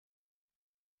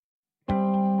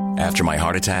After my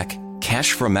heart attack,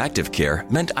 cash from Active Care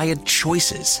meant I had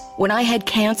choices. When I had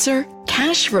cancer,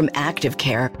 cash from Active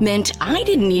Care meant I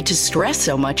didn't need to stress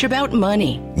so much about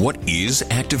money. What is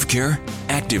Active Care?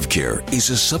 Active Care is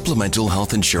a supplemental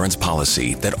health insurance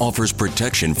policy that offers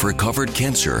protection for covered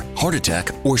cancer, heart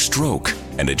attack, or stroke,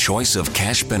 and a choice of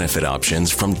cash benefit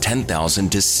options from $10,000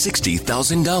 to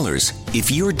 $60,000. If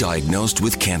you're diagnosed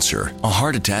with cancer, a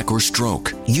heart attack, or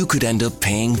stroke, you could end up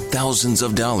paying thousands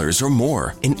of dollars or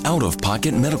more in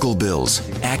out-of-pocket medical bills.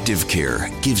 Active Care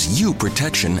gives you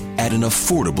protection at an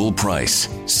affordable price.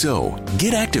 So,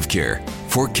 get Active Care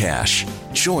for cash,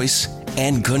 choice,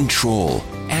 and control.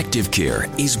 Active Care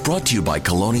is brought to you by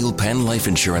Colonial Penn Life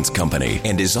Insurance Company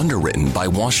and is underwritten by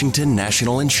Washington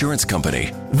National Insurance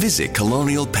Company. Visit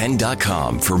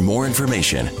colonialpenn.com for more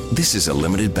information. This is a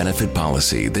limited benefit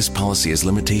policy. This policy has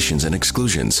limitations and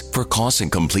exclusions. For costs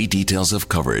and complete details of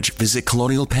coverage, visit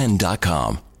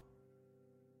colonialpenn.com.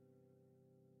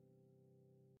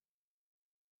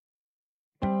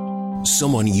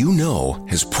 Someone you know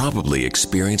has probably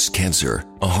experienced cancer,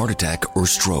 a heart attack, or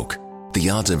stroke. The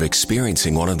odds of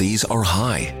experiencing one of these are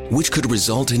high, which could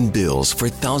result in bills for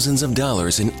thousands of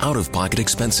dollars in out-of-pocket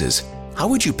expenses. How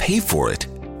would you pay for it?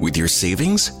 With your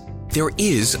savings? There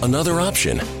is another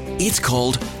option. It's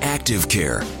called Active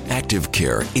Care. Active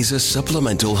Care is a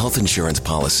supplemental health insurance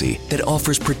policy that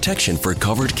offers protection for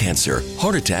covered cancer,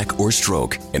 heart attack, or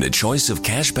stroke, and a choice of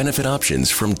cash benefit options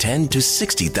from $10,000 to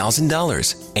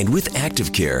 $60,000. And with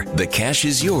Active Care, the cash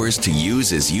is yours to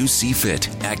use as you see fit.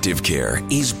 Active Care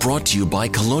is brought to you by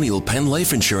Colonial Penn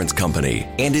Life Insurance Company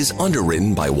and is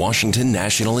underwritten by Washington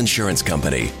National Insurance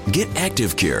Company. Get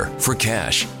Active Care for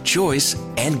cash, choice,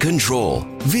 and control.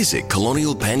 Visit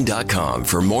colonialpenn.com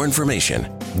for more information.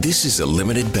 This is a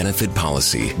limited benefit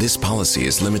policy. This policy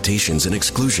has limitations and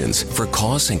exclusions. For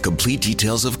costs and complete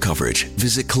details of coverage,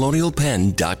 visit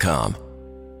colonialpenn.com.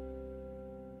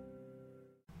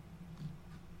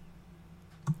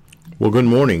 Well, good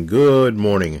morning,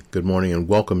 and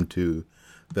welcome to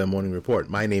the Morning Report.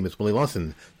 My name is Willie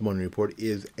Lawson. The Morning Report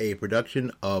is a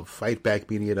production of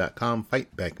fightbackmedia.com,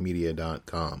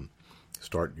 fightbackmedia.com.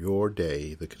 Start your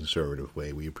day the conservative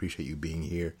way. We appreciate you being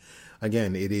here.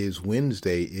 Again, it is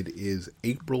Wednesday. It is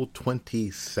April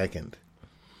 22nd.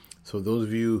 So those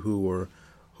of you who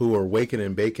are waking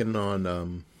and baking on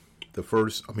on the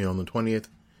 20th,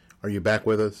 are you back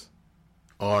with us?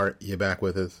 Are you back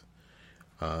with us?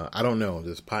 I don't know.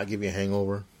 Does pot give you a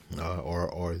hangover,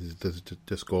 or does it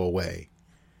just go away?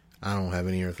 I don't have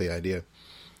any earthly idea.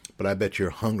 But I bet you're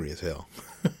hungry as hell.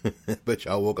 I bet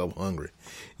y'all woke up hungry.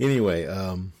 Anyway,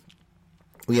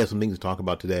 we have some things to talk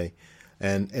about today,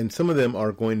 and some of them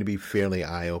are going to be fairly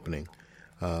eye-opening.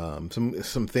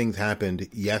 Some things happened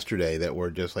yesterday that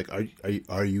were just like,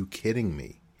 are you kidding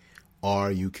me?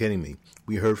 Are you kidding me?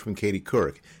 We heard from Katie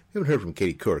Couric. We haven't heard from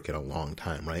Katie Couric in a long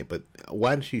time, right? But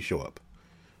why did she show up?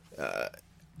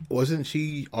 Wasn't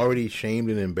she already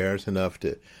shamed and embarrassed enough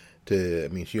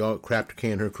she all crapped her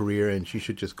can in her career, and she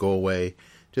should just go away,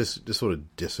 just sort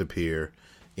of disappear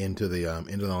into the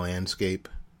landscape,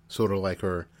 sort of like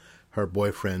her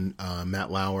boyfriend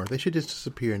Matt Lauer. They should just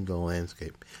disappear into the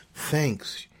landscape.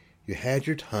 Thanks, you had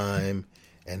your time,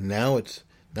 and now it's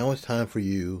time for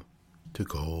you to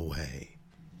go away.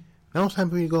 Now it's time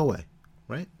for you to go away,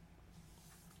 right?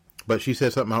 But she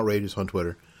said something outrageous on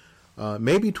Twitter.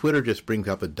 Maybe Twitter just brings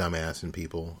out the dumbass in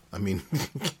people. I mean,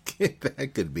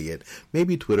 that could be it.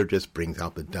 Maybe Twitter just brings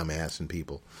out the dumbass in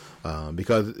people.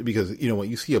 Because you know what,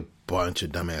 you see a bunch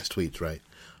of dumbass tweets, right?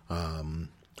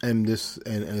 And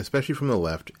especially from the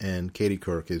left, and Katie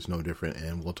Couric is no different,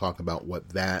 and we'll talk about what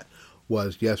that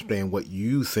was yesterday and what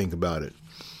you think about it.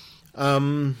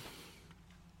 And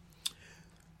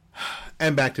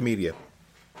back to media.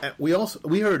 We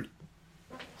heard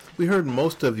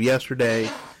most of yesterday,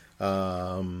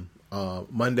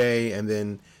 Monday, and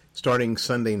then starting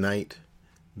Sunday night,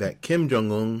 that Kim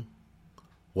Jong-un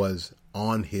was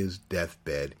on his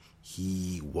deathbed.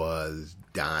 He was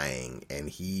dying, and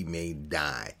he may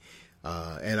die.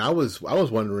 And I was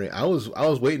wondering, I was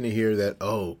waiting to hear that,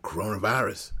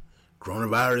 coronavirus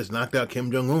knocked out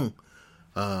Kim Jong-un.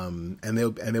 And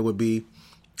there would be,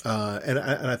 and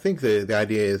I think the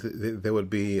idea is that there would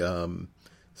be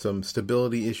some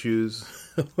stability issues,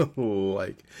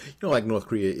 like North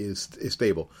Korea is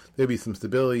stable. There'd be some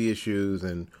stability issues,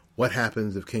 and what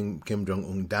happens if Kim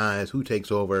Jong-un dies? Who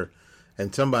takes over?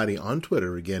 And somebody on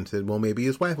Twitter again said, well, maybe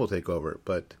his wife will take over.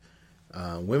 But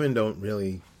women don't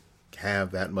really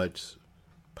have that much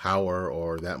power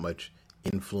or that much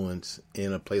influence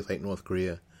in a place like North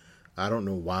Korea. I don't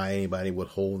know why anybody would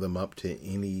hold them up to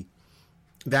any...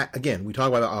 That, again, we talk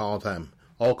about it all the time.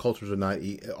 all cultures are not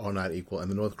equal,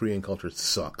 and the North Korean culture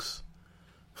sucks.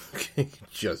 It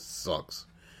just sucks.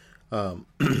 But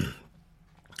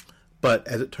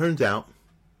as it turns out,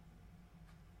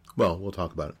 well, we'll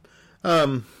talk about it.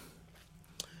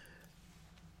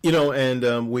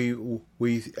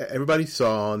 Everybody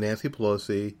saw Nancy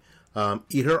Pelosi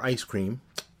eat her ice cream.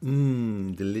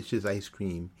 Delicious ice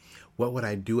cream. What would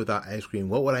I do without ice cream?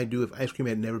 What would I do if ice cream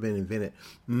had never been invented?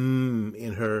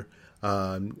 In her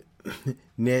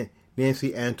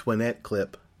Nancy Antoinette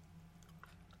clip.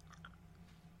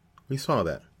 We saw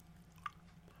that.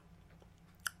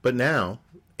 But now,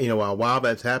 while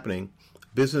that's happening,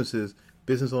 business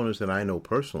owners that I know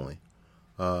personally,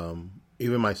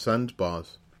 even my son's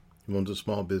boss, who owns a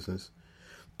small business,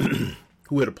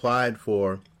 who had applied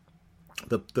for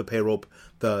the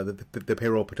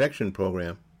payroll protection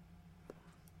program,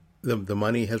 the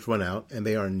money has run out, and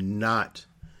they are not.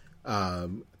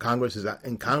 Congress is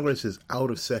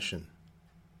out of session.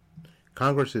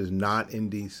 Congress is not in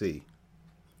D.C.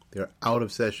 They're out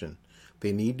of session.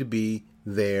 They need to be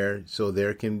there so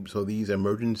these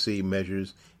emergency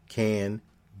measures can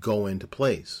go into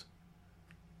place.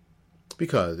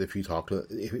 Because if you talk to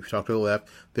the left,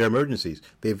 they're emergencies.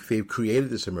 They've created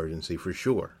this emergency for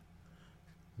sure.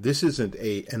 This isn't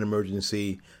an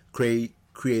emergency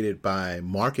created by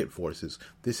market forces.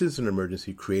 This is an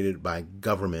emergency created by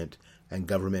government and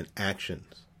government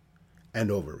actions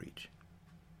and overreach.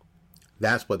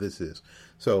 That's what this is.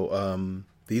 So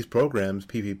these programs,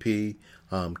 PPP,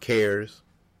 CARES,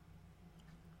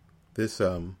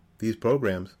 these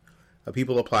programs,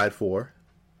 people applied for,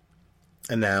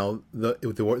 and now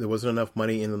there wasn't enough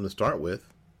money in them to start with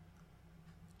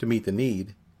to meet the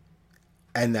need,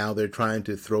 and now they're trying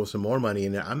to throw some more money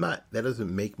in there. That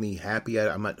doesn't make me happy.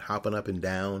 I'm not hopping up and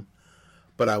down,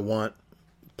 but I want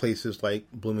places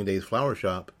like Bloomingdale's Flower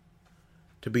Shop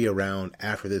to be around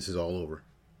after this is all over.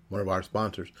 One of our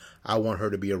sponsors, I want her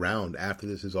to be around after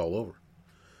this is all over.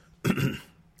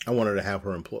 I want her to have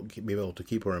be able to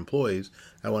keep her employees.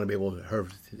 I want to be able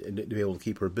to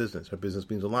keep her business. Her business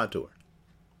means a lot to her.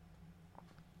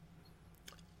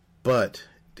 But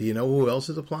do you know who else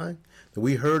is applying?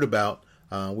 We heard about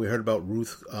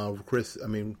Ruth Chris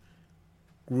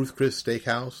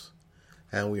Steakhouse,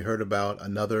 and we heard about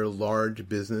another large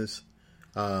business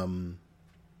applying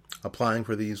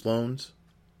for these loans.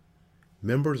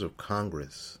 Members of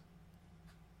Congress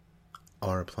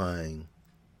are applying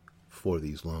for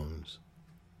these loans.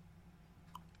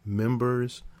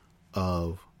 Members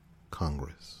of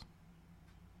Congress.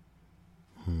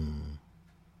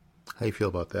 How you feel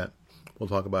about that? We'll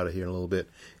talk about it here in a little bit.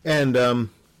 And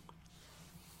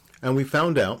we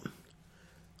found out,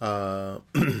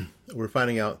 we're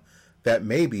finding out that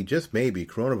maybe, just maybe,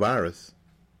 coronavirus,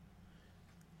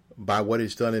 by what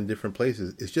it's done in different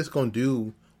places, is just going to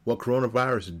do what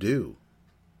coronavirus do.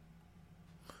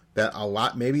 That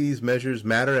maybe these measures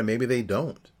matter and maybe they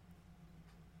don't.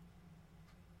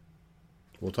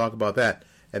 We'll talk about that.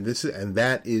 And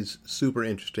that is super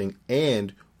interesting.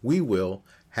 And we will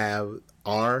have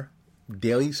our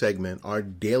daily segment, our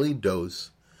daily dose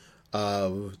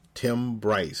of Tim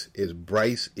Bryce.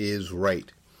 Bryce is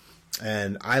Right.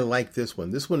 And I like this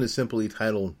one. This one is simply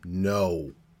titled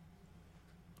No.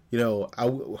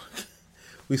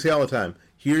 We say all the time,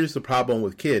 here's the problem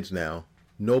with kids now.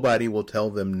 Nobody will tell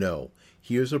them no.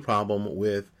 Here's the problem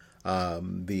with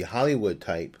the Hollywood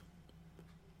type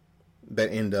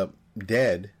that end up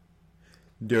dead.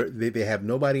 They have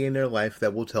nobody in their life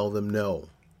that will tell them no.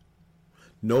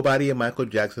 Nobody in Michael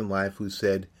Jackson's life who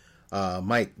said,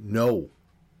 Mike, no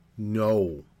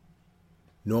more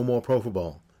pro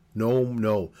football.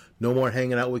 No more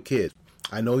hanging out with kids.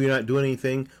 I know you're not doing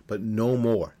anything, but no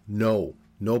more. No.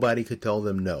 Nobody could tell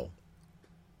them no.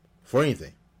 For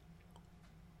anything.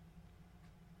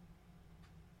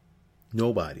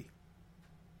 Nobody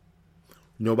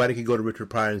could go to Richard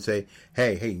Pryor and say,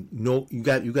 hey, no, you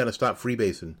got to stop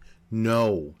freebasing.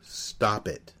 No, stop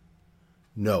it.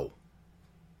 No.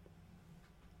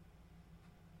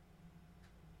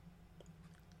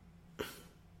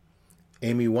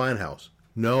 Amy Winehouse,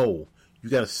 no, you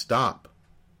got to stop.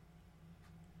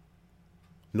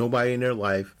 Nobody in their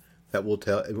life that will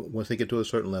tell, once they get to a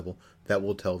certain level, that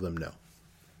will tell them no.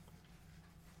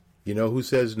 You know who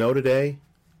says no today?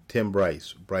 Tim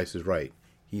Bryce. Bryce is Right.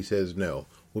 He says no.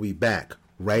 We'll be back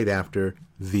right after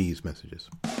these messages.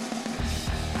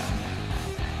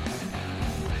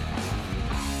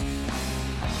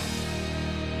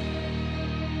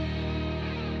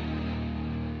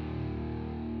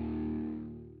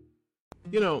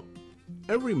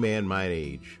 Every man my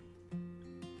age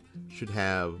should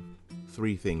have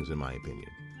three things, in my opinion.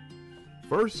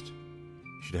 First,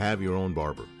 you should have your own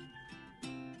barber.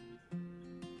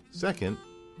 Second,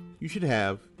 you should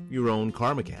have your own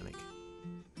car mechanic.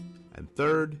 And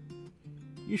third,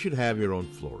 you should have your own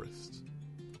florist.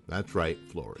 That's right,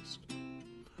 florist.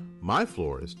 My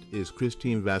florist is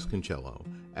Christine Vasconcello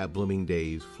at Blooming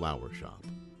Days Flower Shop,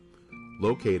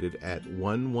 located at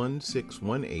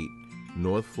 11618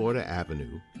 North Florida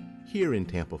Avenue, here in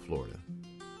Tampa, Florida.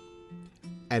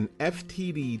 An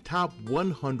FTD Top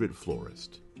 100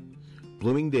 florist,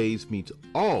 Blooming Days meets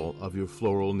all of your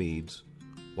floral needs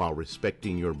while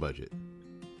respecting your budget.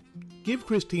 Give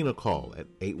Christine a call at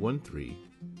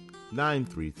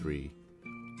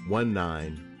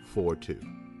 813-933-1942.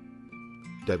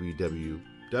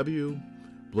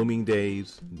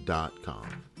 www.bloomingdays.com.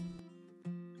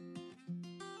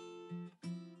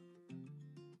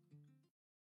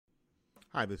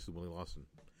 Hi, this is Willie Lawson.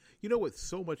 You know, with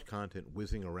so much content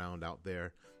whizzing around out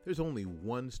there, there's only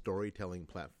one storytelling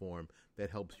platform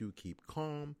that helps you keep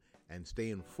calm and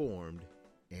stay informed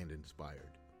and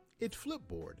inspired. It's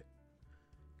Flipboard.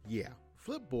 Yeah,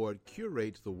 Flipboard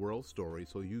curates the world's story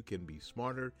so you can be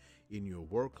smarter in your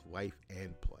work, life,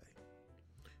 and play.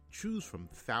 Choose from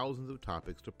thousands of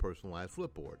topics to personalize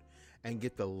Flipboard and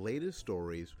get the latest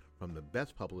stories from the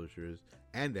best publishers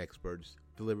and experts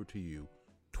delivered to you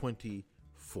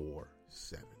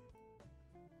 24/7.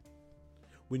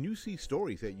 When you see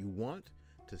stories that you want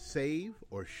to save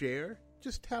or share,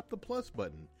 just tap the plus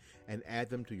button and add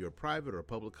them to your private or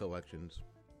public collections.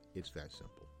 It's that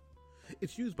simple.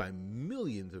 It's used by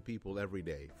millions of people every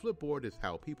day. Flipboard is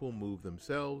how people move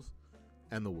themselves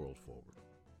and the world forward.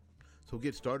 So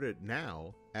get started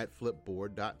now at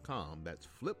flipboard.com. That's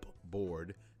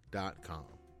flipboard.com.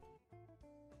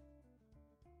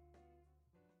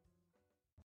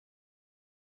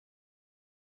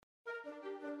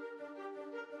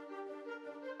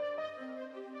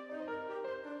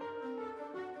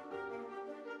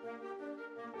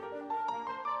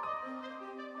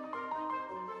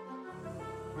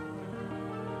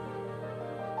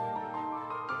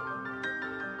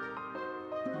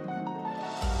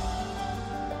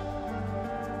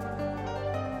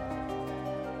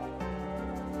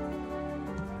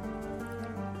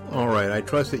 All right, I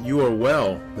trust that you are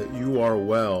well,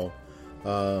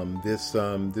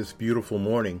 this beautiful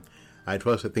morning. I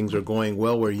trust that things are going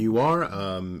well where you are,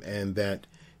 and that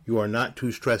you are not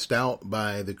too stressed out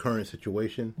by the current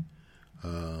situation.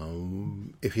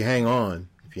 If you hang on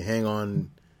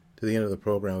to the end of the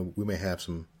program, we may have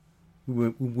some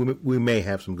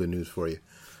good news for you.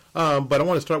 But I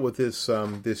want to start with this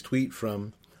tweet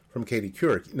from Katie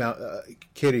Couric. Now,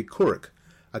 Katie Couric.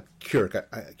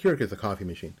 Couric is a coffee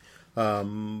machine.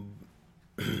 For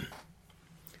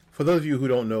those of you who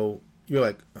don't know, you're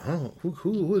like, oh,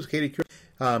 who is Katie Couric?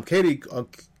 Katie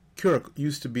Couric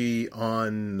used to be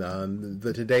on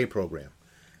the Today program,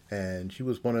 and she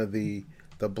was one of the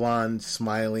blonde,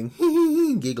 smiling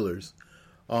gigglers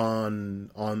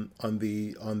on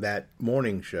that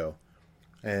morning show,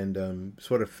 and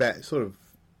sort of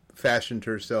fashioned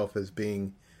herself as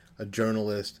being a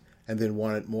journalist. And then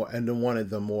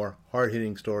wanted the more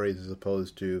hard-hitting stories as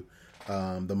opposed to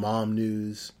the mom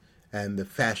news and the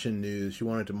fashion news. She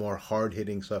wanted the more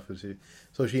hard-hitting stuff,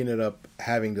 so she ended up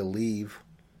having to leave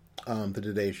the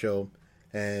Today Show,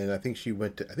 and I think she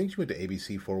went to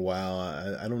ABC for a while.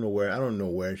 I don't know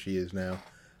where she is now.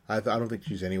 I don't think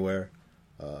she's anywhere.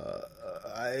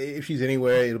 If she's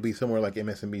anywhere, it'll be somewhere like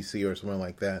MSNBC or somewhere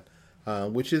like that,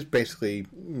 which is basically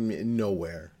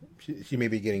nowhere. She may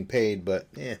be getting paid, but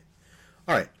eh.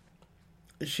 All right.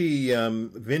 She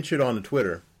ventured onto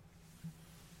Twitter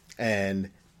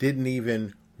and didn't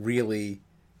even really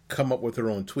come up with her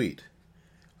own tweet.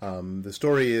 The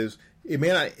story is it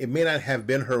may not have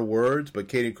been her words, but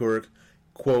Katie Couric,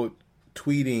 quote,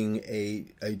 tweeting a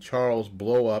Charles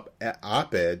blow-up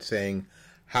op-ed saying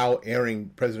how airing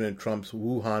President Trump's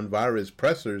Wuhan virus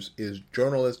pressers is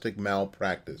journalistic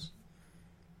malpractice.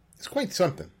 It's quite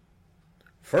something.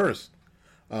 First,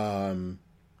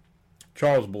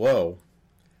 Charles Blow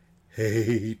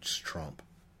hates Trump.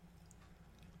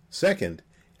 Second,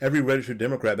 every registered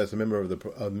Democrat that's a member of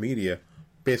the media,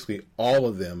 basically all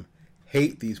of them,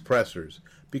 hate these pressers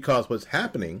because what's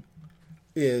happening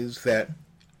is that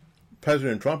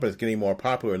President Trump is getting more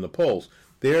popular in the polls.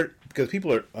 And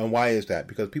why is that?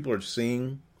 Because people are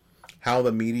seeing how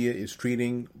the media is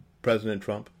treating President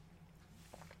Trump.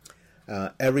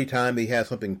 Every time he has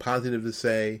something positive to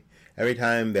say, every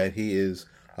time that he is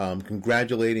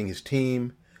congratulating his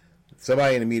team,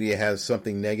 somebody in the media has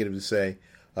something negative to say.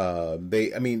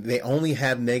 They only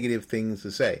have negative things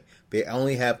to say. They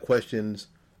only have questions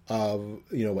of,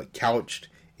 couched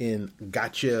in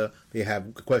gotcha. They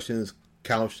have questions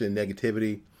couched in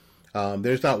negativity.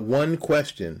 There's not one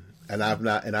question, and I've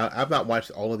not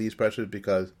watched all of these pressers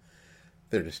because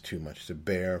they're just too much to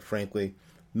bear, frankly.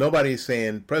 Nobody's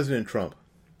saying, President Trump,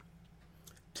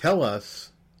 tell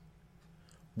us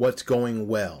what's going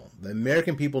well. The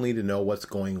American people need to know what's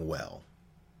going well.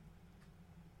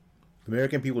 The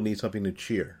American people need something to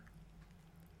cheer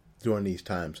during these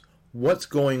times. What's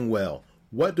going well?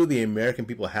 What do the American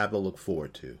people have to look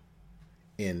forward to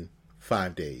in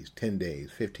 5 days, 10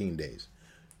 days, 15 days?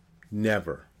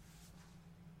 Never.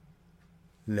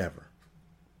 Never.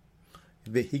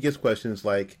 He gets questions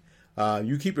like,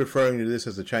 you keep referring to this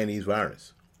as a Chinese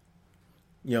virus.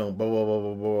 You know, blah, blah,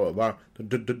 blah, blah, blah, blah.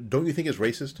 Don't you think it's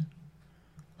racist?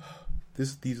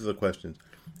 These are the questions.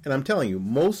 And I'm telling you,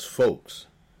 most folks,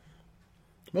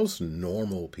 most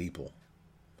normal people,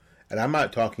 and I'm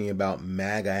not talking about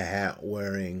MAGA hat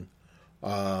wearing, you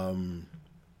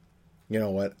know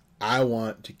what, I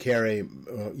want to carry,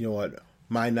 you know what,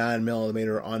 my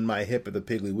 9mm on my hip at the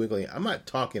Piggly Wiggly. I'm not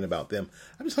talking about them.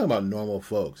 I'm just talking about normal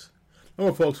folks.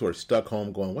 Normal folks who are stuck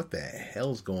home going, what the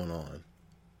hell's going on?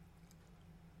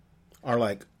 Are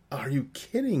like, are you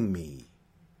kidding me?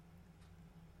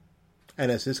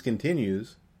 And as this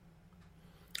continues,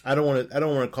 I don't want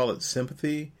to call it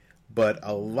sympathy, but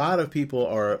a lot of people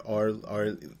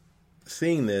are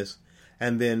seeing this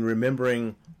and then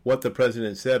remembering what the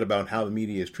president said about how the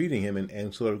media is treating him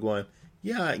and sort of going,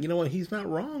 yeah, you know what, he's not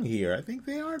wrong here. I think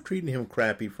they are treating him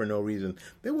crappy for no reason.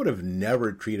 They would have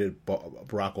never treated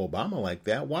Barack Obama like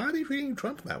that. Why are they treating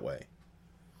Trump that way?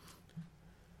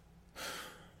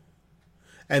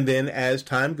 And then as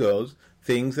time goes,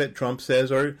 things that Trump says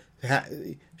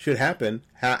should happen,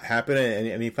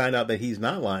 and you find out that he's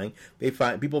not lying.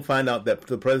 People find out that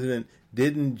the president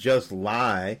didn't just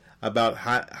lie about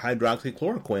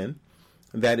hydroxychloroquine,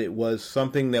 that it was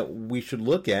something that we should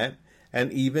look at.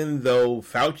 And even though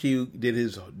Fauci did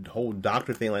his whole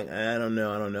doctor thing, like, I don't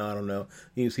know,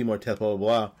 you see more tests, blah, blah,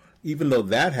 blah. Even though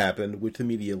that happened, which the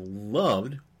media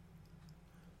loved,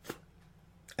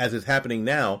 as is happening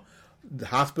now, the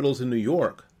hospitals in New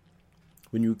York,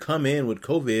 when you come in with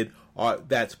COVID,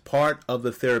 that's part of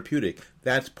the therapeutic.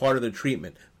 That's part of the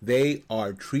treatment. They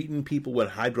are treating people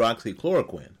with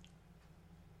hydroxychloroquine.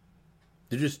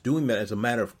 They're just doing that as a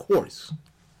matter of course.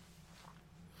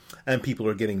 And people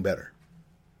are getting better.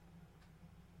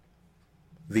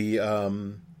 The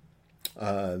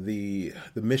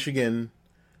Michigan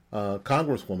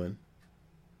congresswoman,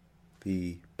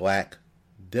 the black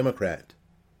Democrat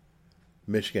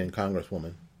Michigan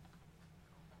congresswoman,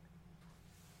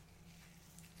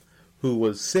 who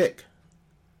was sick,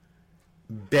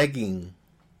 begging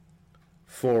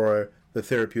for the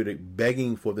therapeutic,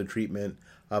 begging for the treatment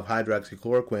of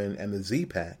hydroxychloroquine and the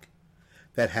Z-Pack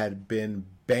that had been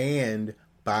banned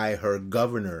by her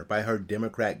governor, by her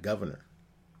Democrat governor.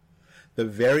 The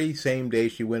very same day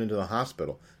she went into the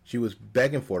hospital, she was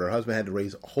begging for it. Her husband had to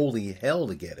raise holy hell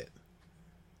to get it.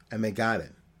 And they got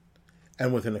it.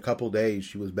 And within a couple of days,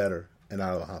 she was better and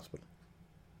out of the hospital.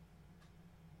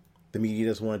 The media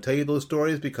doesn't want to tell you those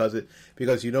stories because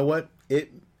you know what? I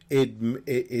don't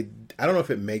know if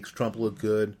it makes Trump look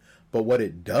good, but what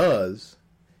it does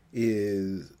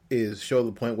is show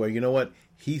the point where, you know what?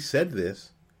 He said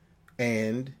this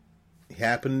and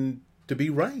happened to be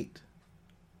right.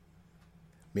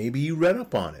 Maybe he read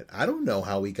up on it. I don't know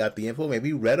how he got the info. Maybe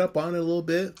he read up on it a little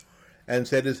bit and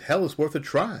said, hell, it's worth a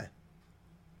try.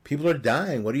 People are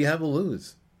dying. What do you have to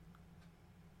lose?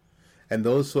 And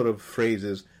those sort of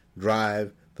phrases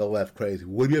drive the left crazy.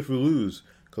 What do you have to lose?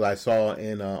 Because I saw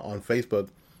on Facebook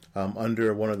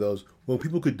under one of those, well,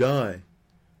 people could die.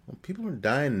 Well, people are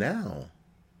dying now.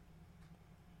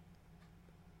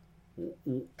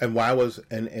 And why was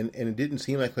and it didn't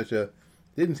seem like such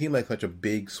a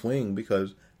big swing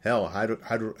because hell,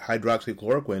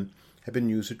 hydroxychloroquine had been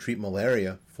used to treat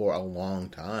malaria for a long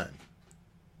time,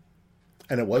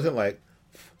 and it wasn't like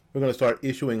we're going to start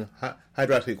issuing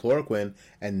hydroxychloroquine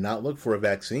and not look for a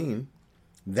vaccine.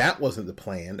 That wasn't the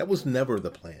plan. That was never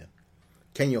the plan.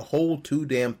 Can you hold two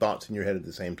damn thoughts in your head at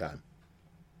the same time?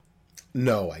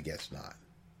 No, I guess not.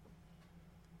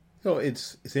 So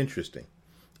it's interesting.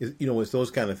 It's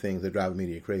those kind of things that drive the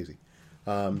media crazy.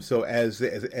 So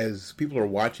as people are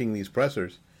watching these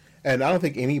pressers, and I don't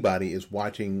think anybody is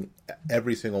watching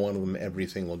every single one of them every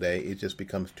single day. It just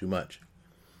becomes too much.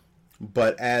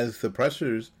 But as the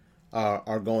pressers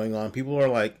are going on, people are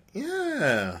like,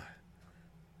 yeah,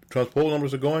 Trump's poll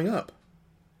numbers are going up.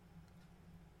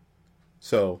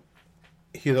 So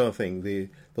here's another thing. The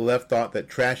left thought that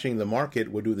trashing the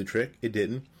market would do the trick. It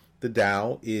didn't. The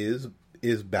Dow is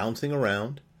bouncing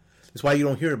around. That's why you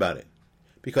don't hear about it.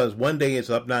 Because one day it's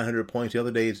up 900 points, the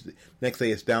other day next day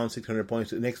it's down 600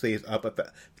 points, the next day it's up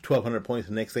 1,200 points,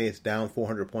 the next day it's down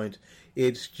 400 points.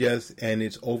 It's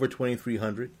over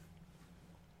 2,300.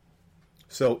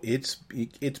 So it's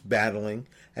battling,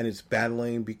 and it's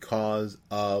battling because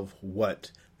of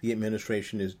what the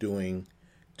administration is doing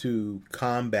to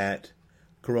combat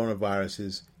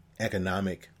coronavirus's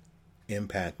economic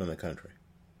impact on the country.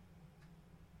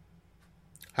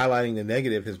 Highlighting the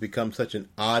negative has become such an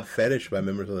odd fetish by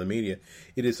members of the media.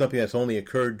 It is something that's only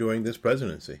occurred during this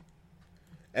presidency.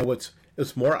 And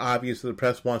it's more obvious that the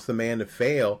press wants the man to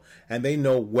fail, and they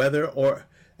know whether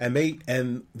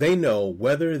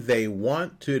they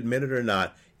want to admit it or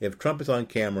not. If Trump is on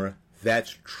camera,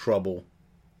 that's trouble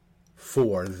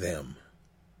for them.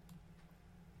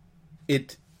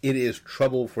 It is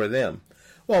trouble for them.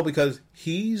 Well, because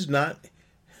he's not.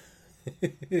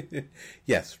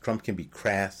 Yes, Trump can be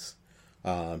crass.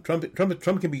 Trump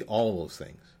can be all of those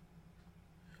things.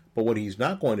 But what he's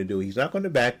not going to do, he's not going to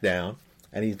back down,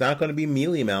 and he's not going to be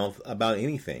mealy-mouthed about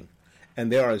anything.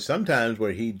 And there are some times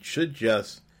where he should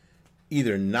just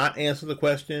either not answer the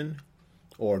question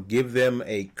or give them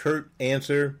a curt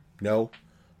answer. No,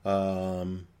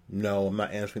 I'm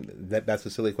not answering that. That's a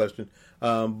silly question.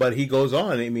 But he goes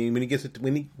on. I mean,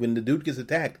 when the dude gets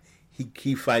attacked,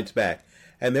 he fights back.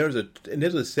 And there's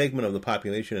a segment of the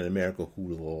population in America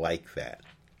who like that.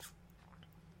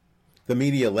 The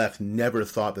media left never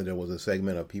thought that there was a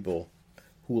segment of people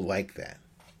who like that,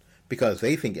 because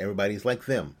they think everybody's like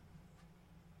them.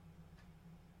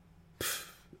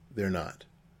 They're not.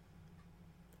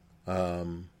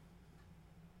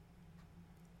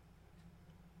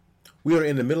 We are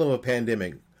in the middle of a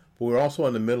pandemic, but we're also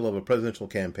in the middle of a presidential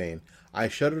campaign. I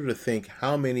shudder to think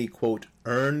how many, quote,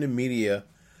 earned media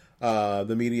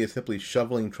the media is simply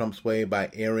shoveling Trump's way by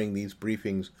airing these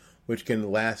briefings, which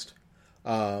can last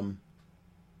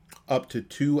up to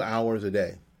 2 hours a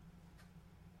day.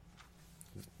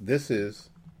 This is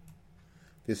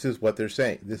what they're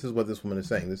saying. This is what this woman is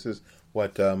saying. This is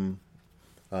what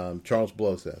Charles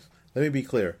Blow says. Let me be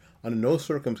clear. Under no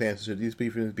circumstances should these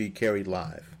briefings be carried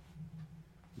live.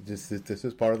 This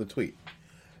is part of the tweet.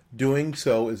 Doing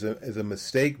so is a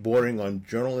mistake bordering on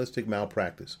journalistic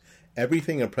malpractice.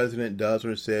 Everything a president does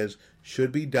or says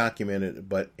should be documented,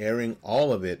 but airing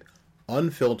all of it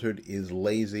unfiltered is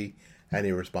lazy and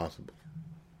irresponsible.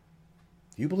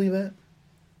 Do you believe that?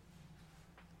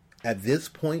 At this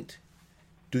point,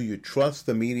 do you trust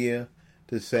the media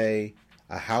to say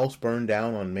a house burned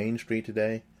down on Main Street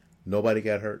today, nobody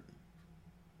got hurt,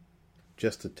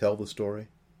 just to tell the story?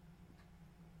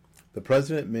 The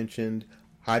president mentioned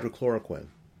hydrochloroquine,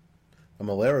 a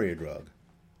malaria drug,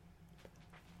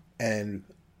 and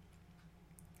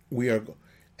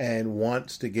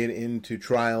wants to get into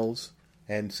trials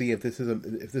and see if this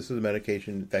is a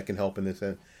medication that can help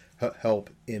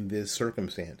in this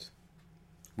circumstance.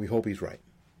 We hope he's right.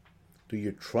 Do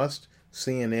you trust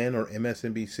CNN or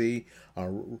MSNBC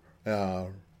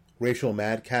or Rachel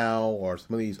Madcow or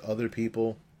some of these other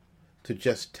people to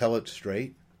just tell it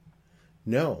straight?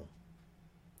 No.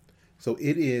 So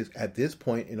it is, at this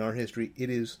point in our history,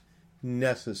 it is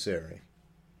necessary.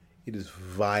 It is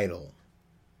vital.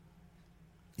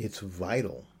 It's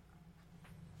vital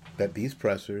that these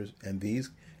pressers and these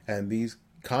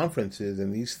conferences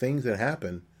and these things that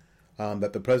happen,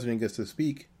 that the president gets to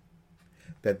speak,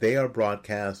 that they are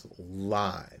broadcast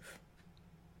live.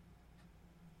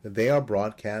 That they are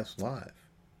broadcast live.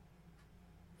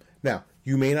 Now,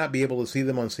 you may not be able to see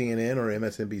them on CNN or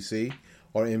MSNBC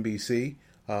or NBC,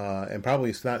 and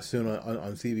probably it's not soon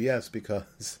on CBS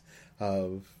because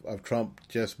of Trump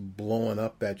just blowing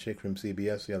up that chick from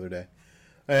CBS the other day.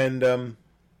 And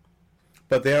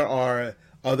but there are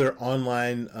other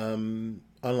online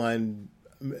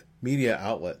media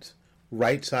outlets.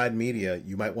 Right Side Media,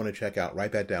 you might want to check out.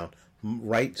 Write that down.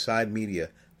 Right Side Media.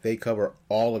 They cover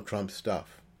all of Trump's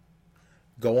stuff.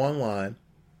 Go online,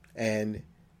 and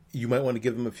you might want to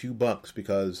give them a few bucks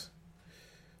because,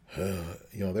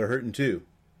 they're hurting too.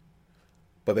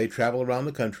 But they travel around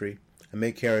the country, and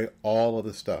they carry all of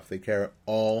the stuff. They carry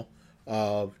all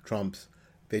of Trump's.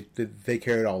 They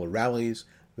carry all the rallies.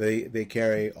 They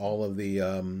carry all of the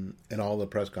and all the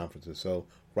press conferences. So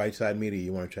Right Side Media,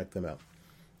 you want to check them out.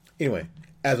 Anyway,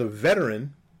 as a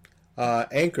veteran,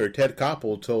 anchor Ted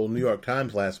Koppel told New York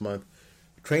Times last month,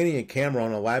 training a camera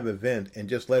on a live event and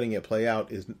just letting it play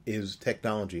out is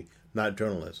technology, not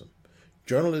journalism.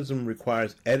 Journalism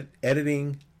requires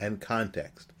editing and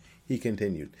context, he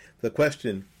continued. The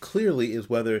question clearly is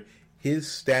whether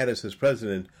his status as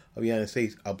president of the United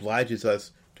States obliges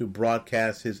us to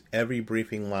broadcast his every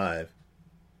briefing live.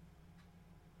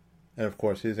 And of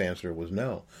course his answer was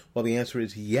no. Well, the answer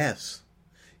is yes.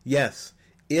 Yes.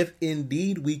 If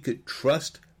indeed we could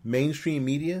trust mainstream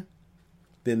media,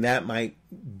 then that might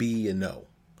be a no.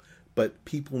 But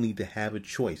people need to have a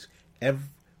choice.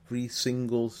 Every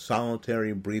single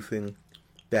solitary briefing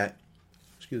that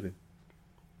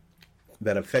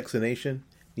affects the nation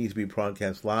needs to be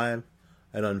broadcast live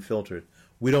and unfiltered.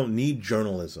 We don't need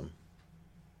journalism.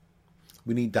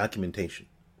 We need documentation.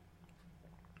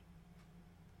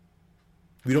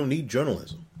 We don't need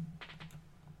journalism.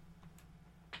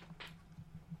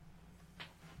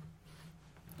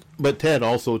 But Ted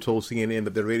also told CNN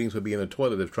that the ratings would be in the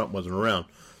toilet if Trump wasn't around.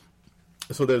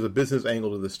 So there's a business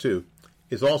angle to this too.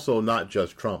 It's also not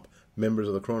just Trump. Members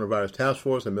of the coronavirus task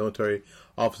force and military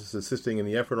officers assisting in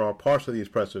the effort are parts of these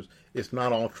pressers. It's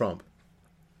not all Trump.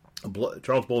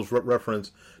 Charles Bull's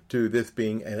reference to this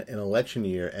being an election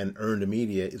year and earned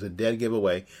media is a dead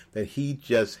giveaway that he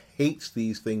just hates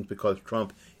these things because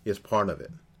Trump is part of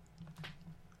it.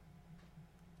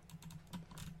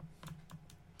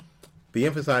 The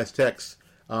emphasized text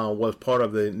was part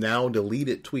of the now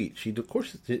deleted tweet.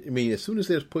 As soon as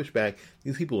there's pushback,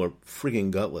 these people are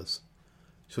freaking gutless.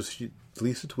 So she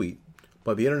deletes the tweet,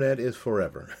 but the internet is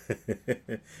forever.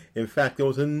 In fact, there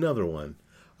was another one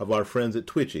of our friends at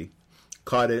Twitchy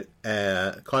caught it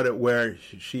where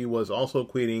she was also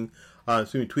tweeting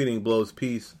Blow's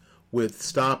piece with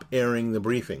 "Stop airing the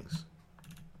briefings."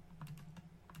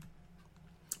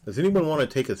 Does anyone want to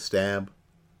take a stab?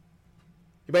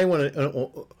 Anybody want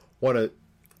to?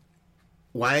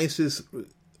 Why is this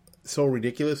so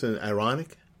ridiculous and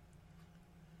ironic?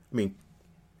 I mean,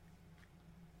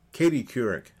 Katie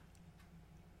Couric,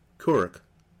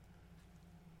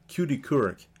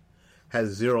 has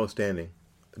zero standing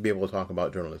to be able to talk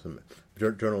about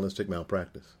journalistic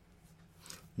malpractice.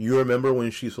 You remember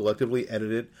when she selectively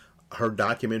edited her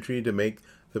documentary to make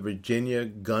the Virginia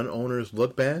gun owners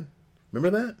look bad?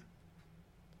 Remember that?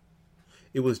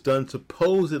 It was done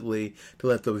supposedly to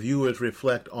let the viewers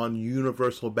reflect on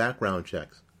universal background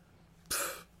checks.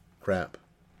 Pfft, crap.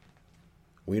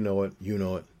 We know it. You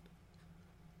know it.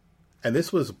 And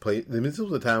this was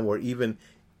a time where even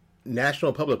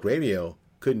National Public Radio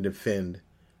couldn't defend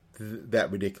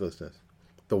that ridiculousness.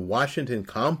 The Washington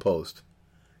Compost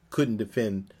couldn't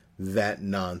defend that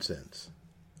nonsense.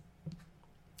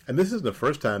 And this is the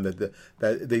first time that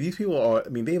these people are. I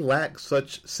mean, they lack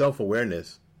such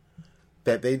self-awareness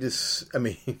that they just,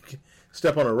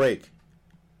 step on a rake.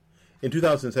 In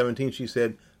 2017, she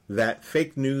said that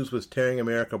fake news was tearing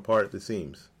America apart at the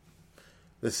seams.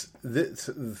 This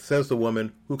says the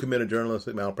woman who committed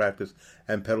journalistic malpractice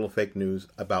and peddled fake news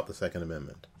about the Second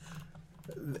Amendment.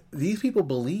 These people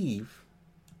believe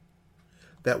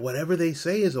that whatever they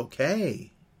say is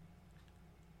okay.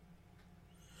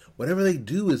 Whatever they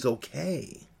do is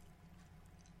okay.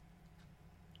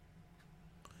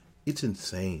 It's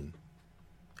insane.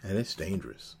 And it's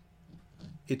dangerous.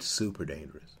 It's super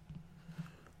dangerous.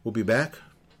 We'll be back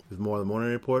with more of the Morning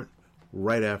Report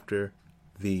right after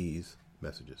these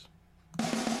messages.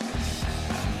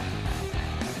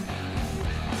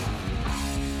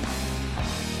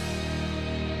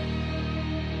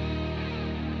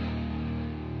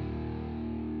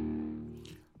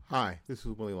 Hi, this is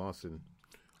Willie Lawson.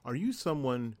 Are you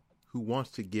someone who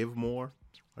wants to give more?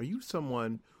 Are you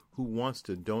someone who wants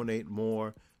to donate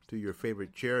more to your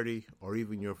favorite charity or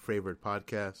even your favorite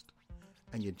podcast,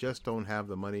 and you just don't have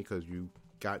the money because you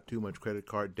got too much credit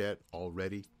card debt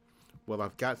already? Well,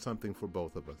 I've got something for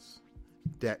both of us.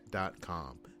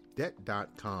 Debt.com.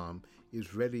 Debt.com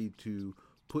is ready to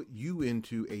put you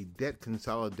into a debt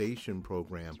consolidation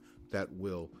program that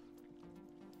will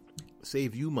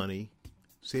save you money,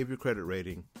 save your credit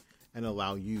rating, and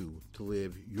allow you to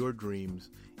live your dreams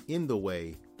in the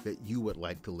way that you would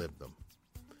like to live them.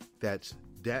 That's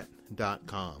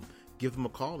debt.com. Give them a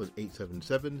call at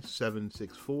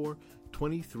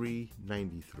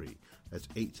 877-764-2393. That's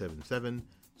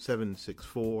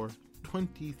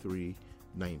 877-764-2393.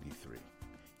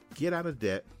 Get out of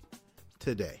debt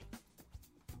today.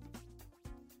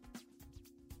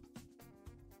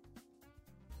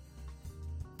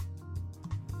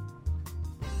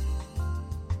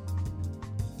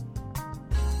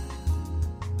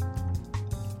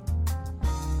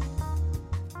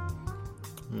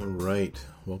 All right,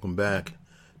 welcome back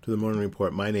to the Morning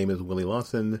Report. My name is Willie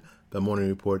Lawson. The Morning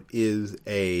Report is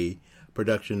a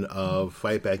production of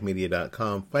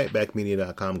fightbackmedia.com.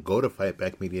 Fightbackmedia.com. Go to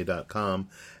fightbackmedia.com,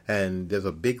 and there's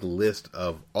a big list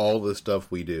of all the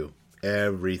stuff we do.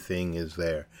 Everything is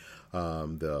there.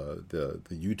 The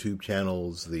YouTube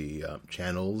channels, the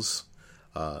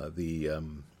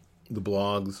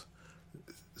blogs,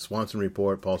 Swanson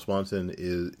Report. Paul Swanson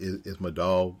is my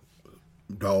dog.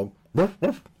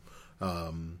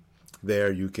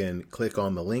 There you can click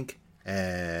on the link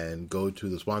and go to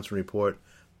the Swanson Report,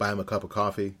 buy him a cup of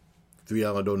coffee,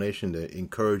 $3 donation to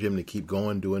encourage him to keep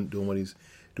going, doing what he's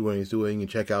doing, and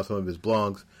check out some of his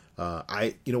blogs.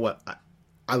 You know what?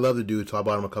 I love the dude, so I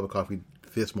bought him a cup of coffee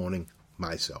this morning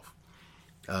myself.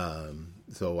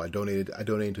 So I donated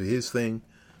to his thing.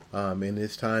 In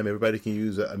this time, everybody can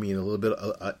use. A little bit.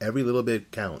 Every little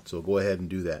bit counts. So go ahead and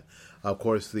do that. Of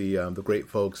course, the great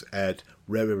folks at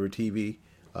Red River TV,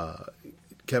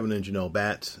 Kevin and Janelle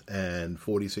Batts, and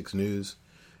 46 News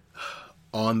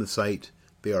on the site.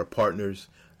 They are partners,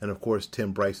 and of course,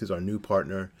 Tim Bryce is our new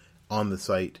partner on the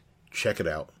site. Check it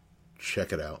out.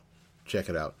 Check it out. Check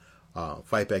it out.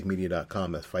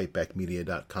 Fightbackmedia.com. That's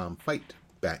fightbackmedia.com.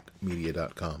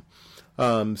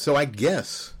 Fightbackmedia.com. So I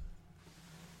guess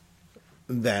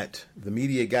that the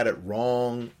media got it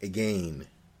wrong again.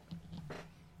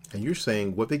 And you're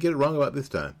saying, what they get it wrong about this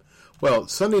time? Well,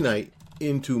 Sunday night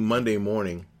into Monday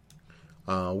morning,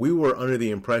 we were under the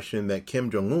impression that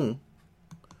Kim Jong-un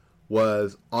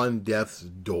was on death's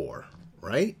door,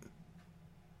 right?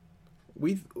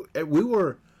 We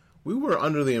were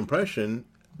under the impression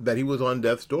that he was on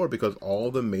death's door because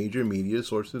all the major media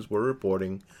sources were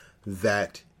reporting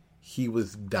that he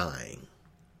was dying.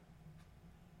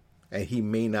 And he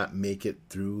may not make it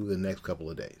through the next couple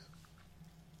of days.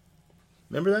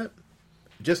 Remember that?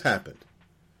 It just happened.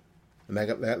 And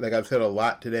like I've said a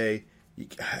lot today,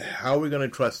 how are we going to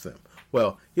trust them?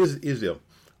 Well, here's the deal.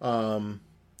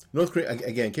 North Korea,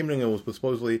 again, Kim Jong-un was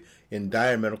supposedly in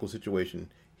dire medical situation.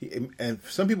 And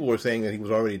some people were saying that he was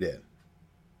already dead.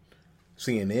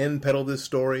 CNN peddled this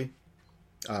story.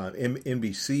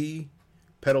 NBC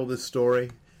peddled this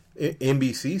story.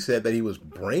 NBC said that he was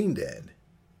brain dead.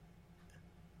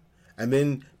 And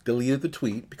then deleted the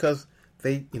tweet because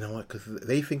because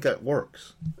they think that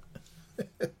works.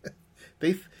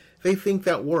 They think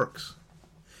that works.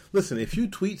 Listen, if you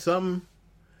tweet something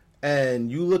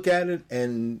and you look at it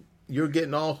and you're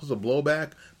getting all sorts of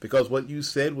blowback because what you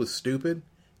said was stupid,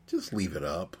 just leave it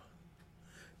up.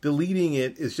 Deleting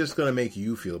it is just going to make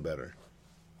you feel better.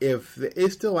 If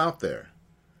it's still out there,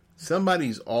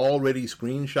 somebody's already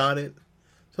screenshot it.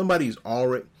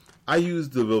 I use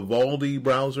the Vivaldi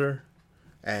browser,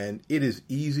 and it is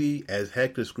easy as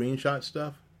heck to screenshot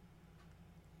stuff.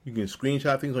 You can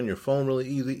screenshot things on your phone really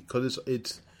easy because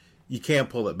it's you can't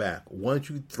pull it back. Once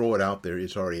you throw it out there,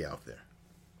 it's already out there.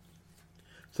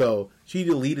 So she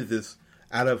deleted this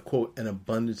out of, quote, an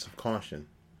abundance of caution.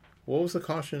 What was the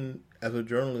caution as a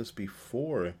journalist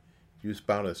before you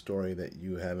spout a story that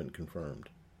you haven't confirmed?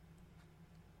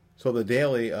 So the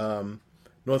Daily,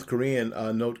 North Korean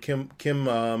note, Kim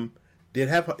did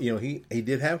have, he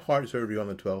did have heart surgery on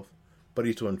the 12th, but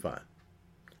he's doing fine.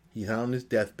 He's on his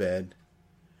deathbed,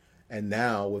 and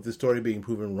now with the story being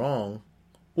proven wrong,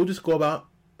 we'll just go about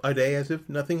our day as if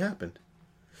nothing happened.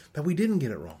 But we didn't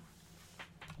get it wrong.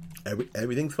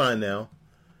 Everything's fine now.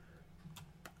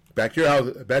 Back to your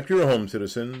house, back to your home,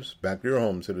 citizens. Back to your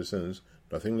home, citizens.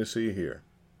 Nothing to see here.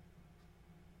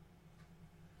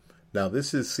 Now,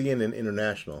 this is CNN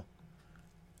International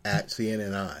at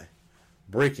CNNI.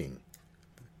 Breaking.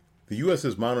 The U.S.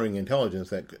 is monitoring intelligence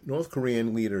that North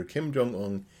Korean leader Kim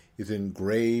Jong-un is in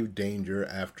grave danger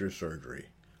after surgery,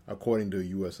 according to a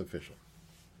U.S. official.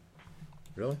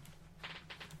 Really?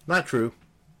 Not true.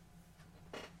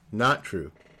 Not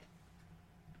true.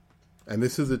 And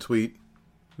this is a tweet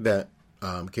that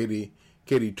Katie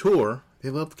Tour, they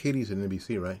love Katie's at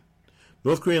NBC, right?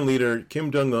 North Korean leader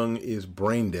Kim Jong-un is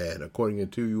brain dead, according to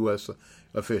two U.S.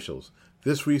 officials.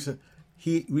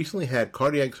 He recently had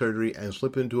cardiac surgery and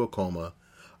slipped into a coma,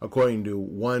 according to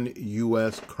one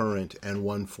U.S. current and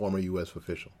one former U.S.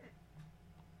 official.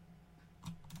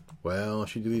 Well,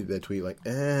 she deleted that tweet like,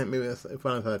 maybe that's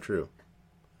not true.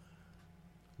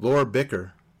 Laura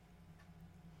Bicker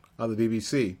of the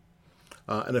BBC,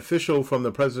 an official from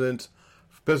the President's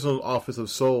Office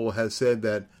of Seoul has said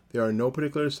that there are no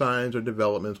particular signs or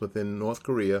developments within North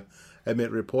Korea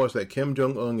amid reports that Kim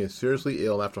Jong-un is seriously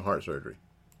ill after heart surgery.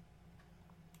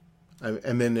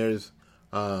 And then there's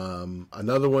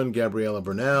another one, Gabriella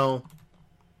Bernal.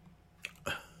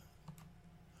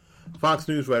 Fox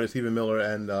News writer Stephen Miller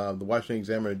and the Washington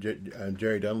Examiner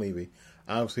Jerry Dunleavy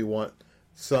obviously want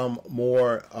some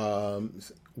more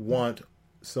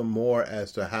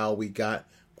as to how we got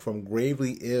from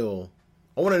gravely ill,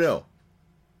 I want to know,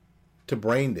 to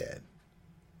brain dead.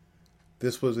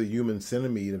 This was a human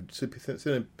centipede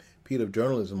of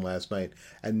journalism last night,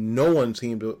 and no one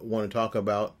seemed to want to talk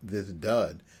about this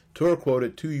dud. Tor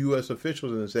quoted 2 U.S.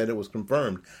 officials and said it was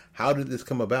confirmed. How did this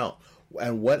come about?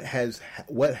 And what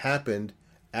happened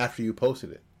after you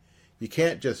posted it? You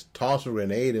can't just toss a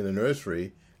grenade in the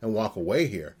nursery and walk away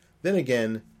here. Then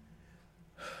again,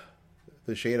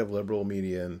 the shade of liberal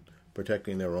media and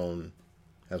protecting their own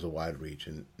has a wide reach.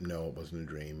 And no, it wasn't a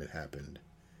dream. It happened.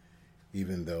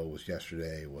 Even though it was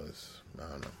yesterday, it was, I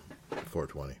don't know,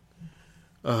 420.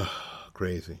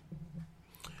 Crazy.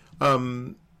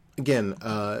 Again,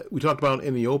 we talked about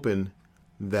in the open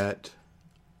that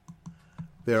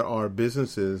there are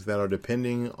businesses that are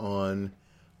depending on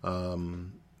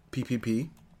PPP,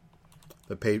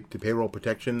 the Payroll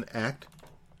Protection Act,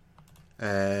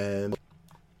 and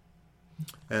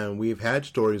we've had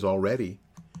stories already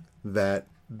that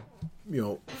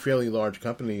fairly large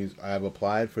companies have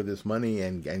applied for this money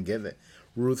and get it.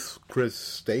 Ruth's Chris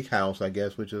Steakhouse, I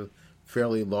guess, which is a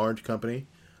fairly large company,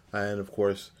 and of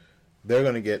course they're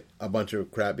going to get a bunch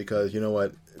of crap because, you know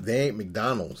what, they ain't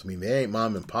McDonald's. I mean, they ain't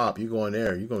mom and pop. You go in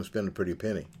there, you're going to spend a pretty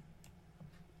penny.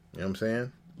 You know what I'm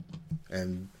saying?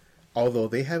 And although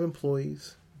they have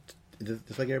employees,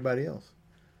 just like everybody else.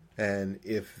 And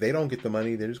if they don't get the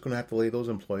money, they're just going to have to lay those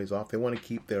employees off. They want to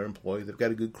keep their employees. They've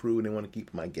got a good crew and they want to keep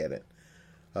them. I get it.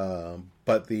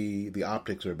 But the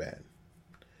optics are bad.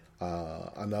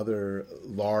 Another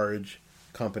large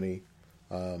company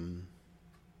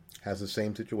has the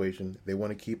same situation. They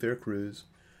want to keep their crews.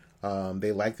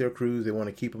 They like their crews. They want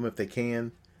to keep them if they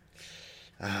can.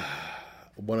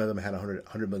 One of them had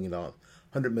 $100 million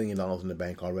in the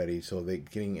bank already, so they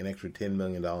getting an extra $10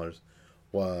 million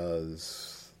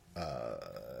was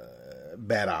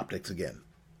bad optics again.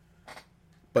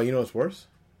 But you know what's worse?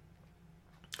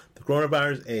 The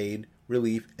Coronavirus Aid,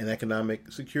 Relief, and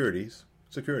Economic Security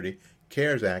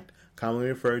CARES Act, commonly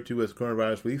referred to as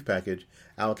Coronavirus Relief Package,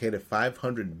 allocated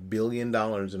 $500 billion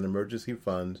in emergency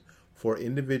funds for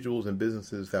individuals and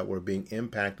businesses that were being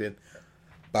impacted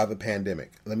by the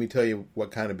pandemic. Let me tell you what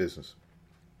kind of business.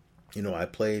 I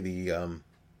play the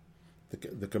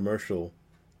commercial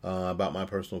about my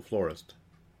personal florist.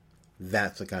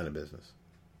 That's the kind of business.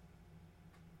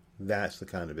 That's the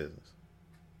kind of business.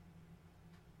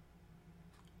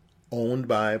 Owned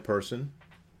by a person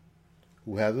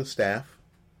who has a staff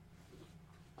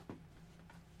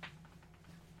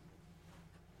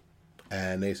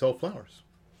and they sell flowers.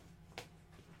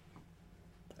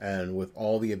 And with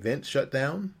all the events shut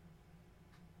down,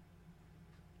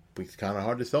 it's kind of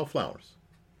hard to sell flowers.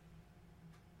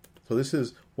 So this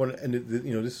is one, and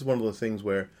this is one of those things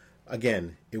where,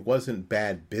 again, it wasn't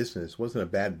bad business.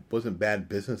 wasn't bad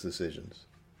business decisions.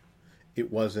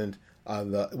 It wasn't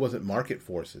market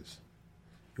forces.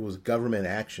 It was government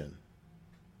action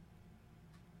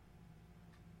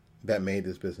that made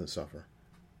this business suffer.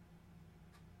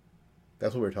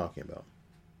 That's what we're talking about.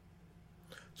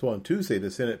 So on Tuesday,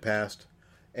 the Senate passed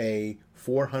a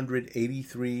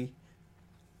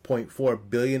 $483.4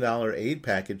 billion aid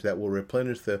package that will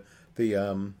replenish the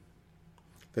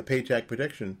Paycheck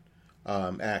Protection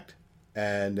Act,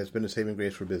 and has been a saving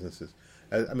grace for businesses.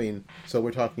 So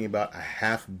we're talking about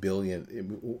 $500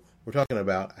 million. We're talking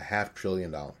about $500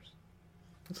 billion.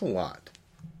 That's a lot.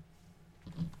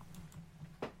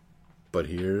 But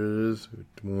when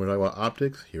we're talking about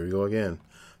optics, here we go again.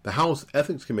 The House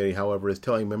Ethics Committee, however, is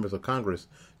telling members of Congress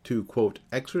to, quote,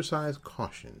 exercise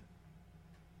caution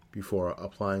before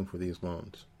applying for these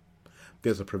loans.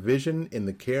 There's a provision in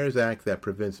the CARES Act that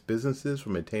prevents businesses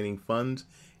from obtaining funds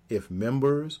if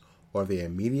members or their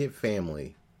immediate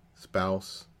family,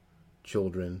 spouse,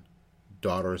 children,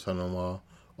 daughter or son-in-law,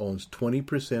 owns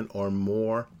 20% or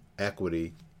more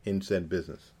equity in said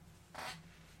business.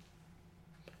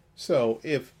 So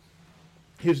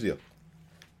here's the deal.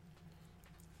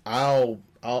 I'll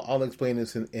explain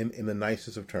this in the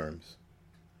nicest of terms.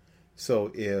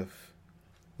 So if,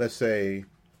 let's say,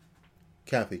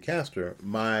 Kathy Castor,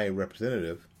 my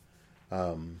representative,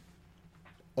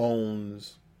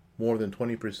 owns more than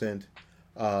 20%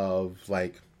 of,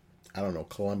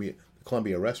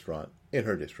 Columbia restaurant in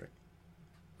her district,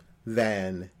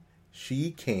 then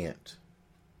she can't.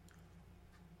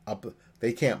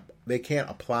 They can't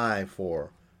apply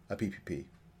for a PPP.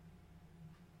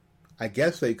 I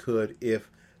guess they could if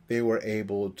they were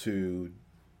able to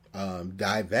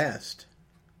divest.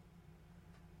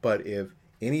 But if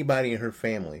anybody in her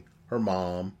family, her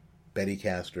mom, Betty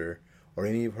Castor, or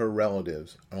any of her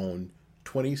relatives own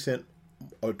 20%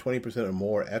 or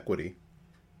more equity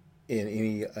in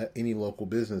any local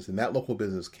business, then that local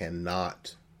business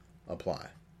cannot apply.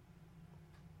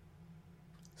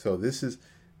 So this is,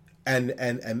 and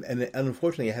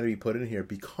unfortunately, it had to be put in here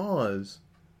because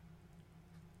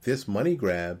this money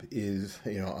grab is,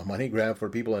 a money grab for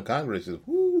people in Congress is,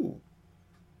 whoo,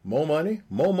 more money,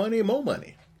 more money, more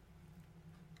money.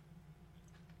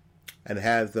 And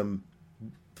has them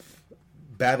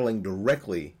battling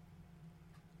directly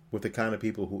with the kind of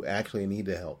people who actually need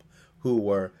the help,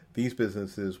 these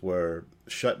businesses were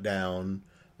shut down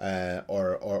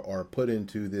or put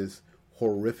into this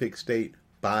horrific state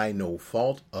by no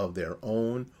fault of their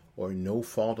own or no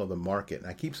fault of the market. And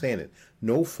I keep saying it,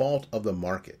 no fault of the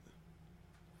market.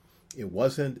 It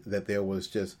wasn't that there was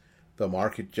just, the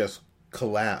market just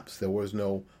collapsed. There was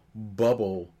no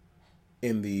bubble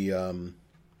in the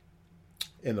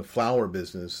flower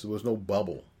business. There was no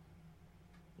bubble.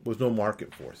 There was no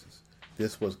market forces.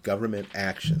 This was government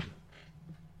action.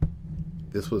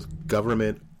 This was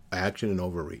government action and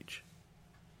overreach.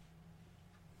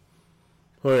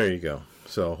 Well, there you go.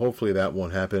 So hopefully that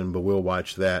won't happen, but we'll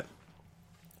watch that.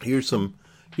 Here's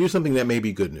something that may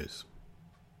be good news.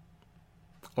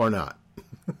 Or not.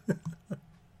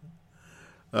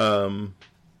 An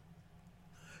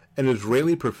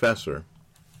Israeli professor,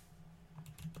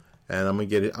 and I'm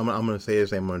gonna say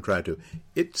his name, I'm gonna try to.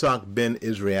 Itzhak Ben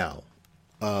Israel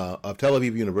of Tel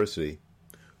Aviv University,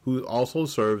 who also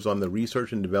serves on the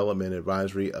Research and Development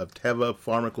Advisory of Teva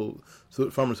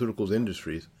Pharmaceuticals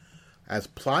Industries, has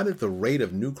plotted the rate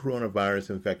of new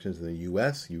coronavirus infections in the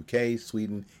U.S., UK,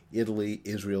 Sweden, Italy,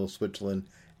 Israel, Switzerland,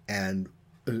 and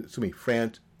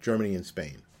France, Germany, and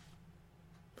Spain.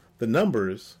 The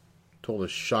numbers told a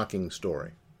shocking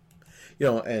story.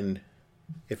 And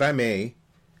if I may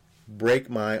break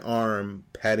my arm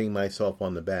patting myself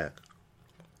on the back,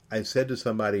 I said to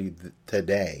somebody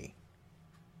today,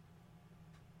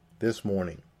 this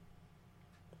morning,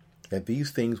 that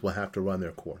these things will have to run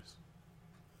their course.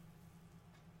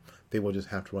 They will just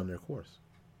have to run their course.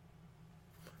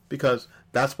 Because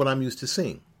that's what I'm used to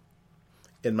seeing.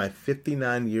 In my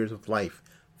 59 years of life,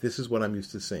 this is what I'm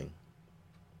used to seeing.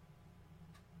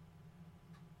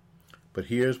 But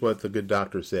here's what the good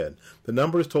doctor said. The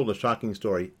numbers told a shocking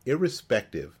story,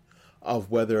 irrespective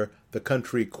of whether the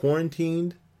country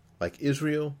quarantined, like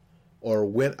Israel, or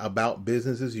went about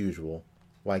business as usual,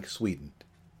 like Sweden.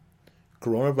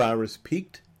 Coronavirus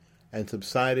peaked and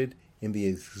subsided in the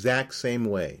exact same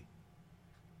way.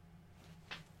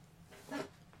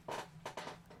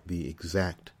 The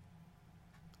exact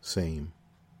same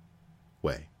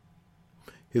way.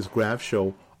 His graphs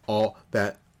show all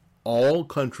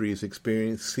countries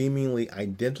experience seemingly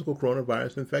identical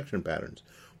coronavirus infection patterns,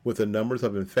 with the numbers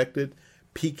of infected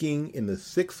peaking in the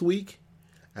 6th week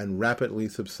and rapidly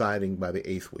subsiding by the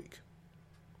 8th week.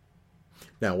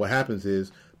 Now, what happens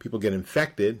is people get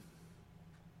infected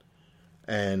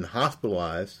and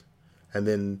hospitalized, and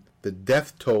then the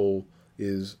death toll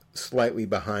is slightly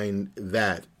behind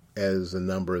that as the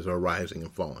numbers are rising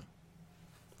and falling.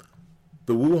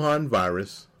 The Wuhan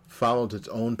virus followed its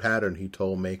own pattern, he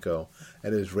told Mako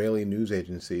at Israeli news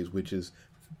agencies,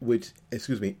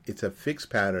 it's a fixed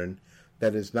pattern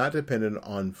that is not dependent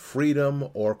on freedom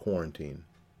or quarantine.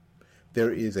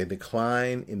 There is a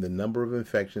decline in the number of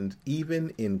infections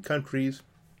even in countries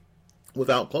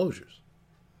without closures.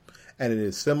 And it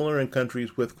is similar in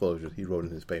countries with closures, he wrote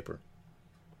in his paper.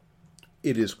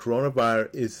 Is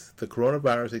the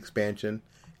coronavirus expansion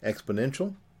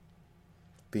exponential?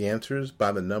 The answers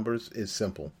by the numbers is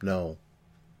simple. No.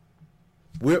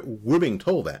 We're being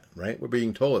told that, right? We're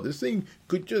being told that this thing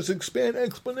could just expand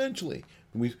exponentially.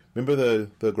 We remember the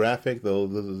graphic,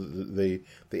 the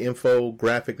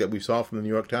infographic that we saw from the New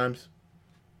York Times?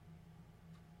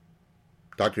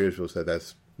 Dr. Israel said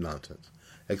that's nonsense.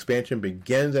 Expansion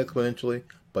begins exponentially,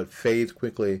 but fades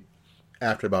quickly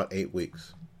after about 8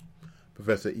 weeks.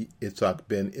 Professor Itzhak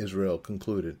Ben Israel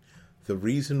concluded, the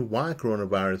reason why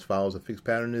coronavirus follows a fixed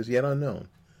pattern is yet unknown.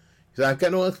 He said, I've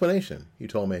got no explanation, he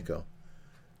told Mako.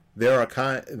 There are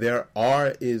kinds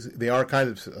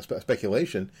of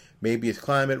speculation. Maybe it's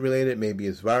climate related, maybe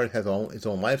its virus has its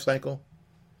own life cycle.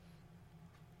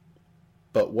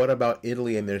 But what about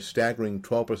Italy and their staggering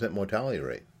 12% mortality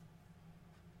rate?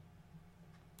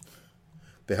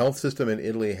 The health system in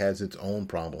Italy has its own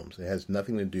problems. It has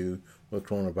nothing to do with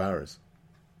coronavirus.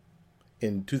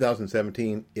 In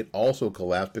 2017, it also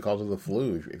collapsed because of the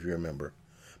flu, if you remember.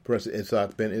 Professor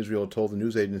Itzhak Ben Israel told the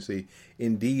news agency,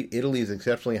 indeed, Italy's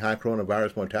exceptionally high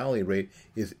coronavirus mortality rate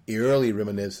is eerily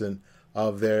reminiscent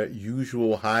of their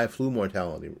usual high flu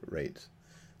mortality rates.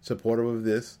 Supportive of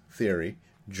this theory,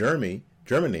 Germany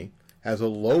has a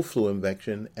low flu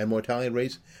infection and mortality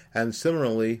rates and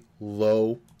similarly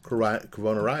low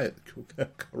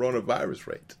coronavirus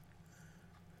rates.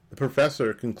 The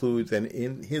professor concludes, and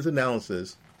in his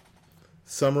analysis,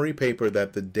 summary paper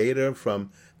that the data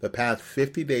from the past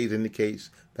 50 days indicates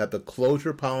that the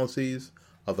closure policies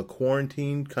of the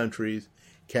quarantined countries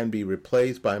can be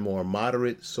replaced by more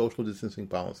moderate social distancing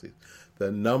policies.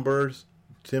 The numbers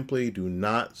simply do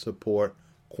not support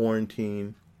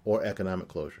quarantine or economic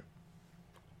closure.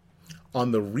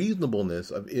 On the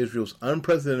reasonableness of Israel's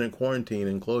unprecedented quarantine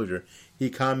and closure, he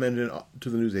commented to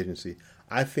the news agency,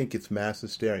 "I think it's mass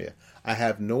hysteria. I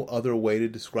have no other way to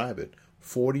describe it.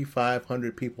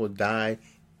 4,500 people die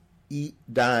each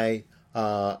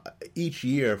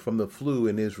year from the flu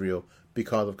in Israel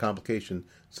because of complications.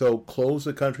 So close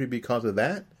the country because of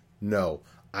that? No,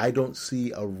 I don't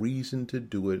see a reason to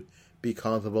do it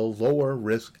because of a lower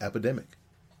risk epidemic."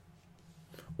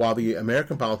 While the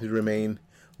American policies remain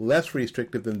less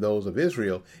restrictive than those of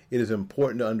Israel, it is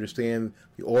important to understand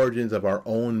the origins of our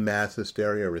own mass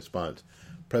hysteria response.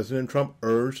 President Trump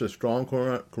urged a strong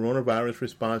coronavirus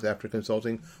response after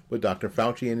consulting with Dr.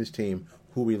 Fauci and his team,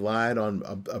 who relied on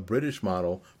a British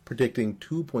model predicting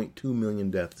 2.2 million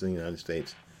deaths in the United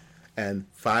States and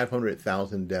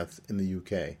 500,000 deaths in the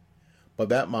UK. But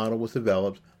that model was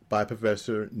developed by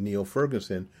Professor Neil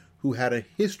Ferguson, who had a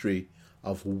history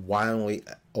of wildly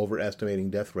overestimating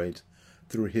death rates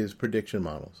through his prediction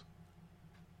models.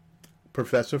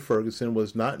 Professor Ferguson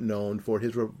was not known for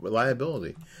his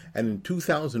reliability, and in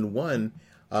 2001,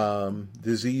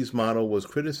 disease model was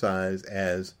criticized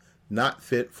as not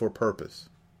fit for purpose,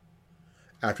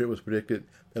 after it was predicted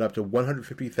that up to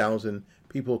 150,000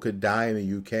 people could die in the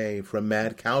UK from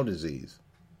mad cow disease.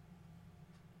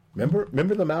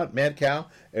 Remember the mad cow?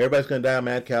 Everybody's going to die of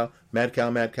mad cow, mad cow,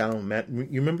 mad cow.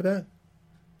 You remember that?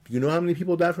 Do you know how many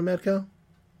people died from mad cow?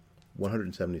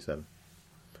 177.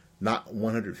 Not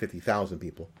 150,000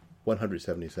 people,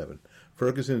 177.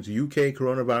 Ferguson's UK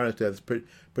coronavirus deaths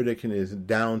prediction is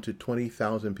down to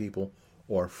 20,000 people,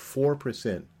 or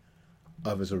 4%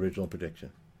 of his original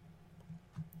prediction.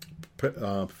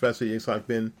 Professor Yitzhak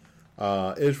bin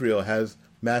Israel has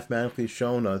mathematically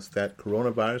shown us that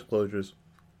coronavirus closures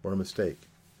were a mistake.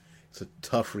 It's a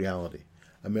tough reality.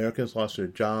 Americans lost their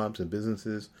jobs and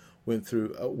businesses went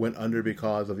under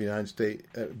because of the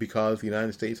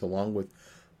United States, along with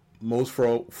most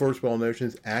first world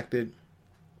nations, acted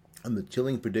on the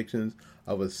chilling predictions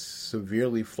of a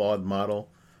severely flawed model.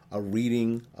 A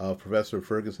reading of Professor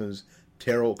Ferguson's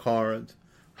tarot cards.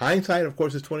 Hindsight, of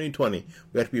course, is 2020.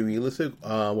 We have to be realistic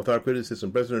with our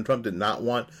criticism. President Trump did not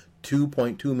want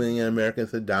 2.2 million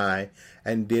Americans to die,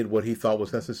 and did what he thought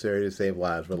was necessary to save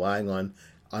lives, relying on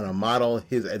a model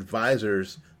his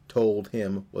advisors told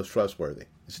him was trustworthy.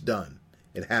 It's done.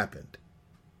 It happened.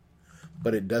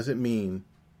 But it doesn't mean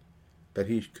that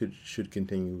he should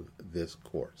continue this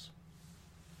course.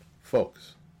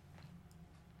 Folks.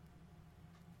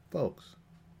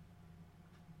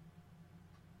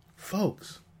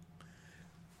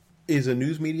 Is the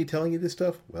news media telling you this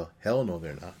stuff? Well, hell no,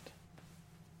 they're not.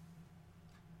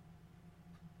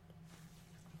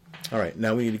 All right,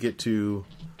 now we need to get to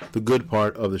the good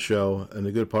part of the show, and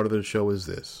the good part of the show is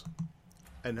this.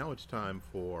 And now it's time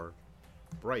for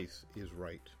Bryce is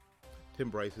Right. Tim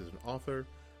Bryce is an author,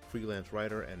 freelance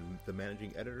writer, and the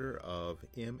managing editor of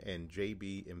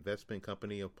M&JB Investment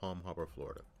Company of Palm Harbor,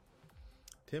 Florida.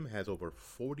 Tim has over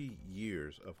 40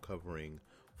 years of covering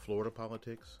Florida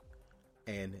politics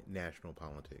and national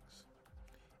politics.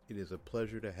 It is a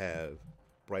pleasure to have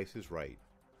Bryce is Right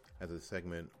as a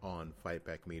segment on Fight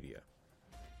Back Media.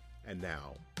 And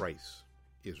now, Bryce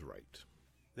is Right.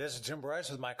 This is Tim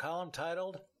Bryce with my column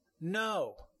titled,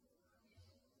 No.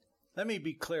 Let me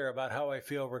be clear about how I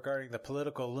feel regarding the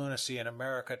political lunacy in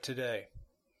America today.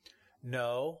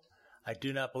 No, I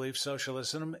do not believe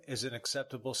socialism is an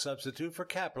acceptable substitute for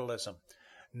capitalism,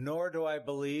 nor do I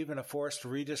believe in a forced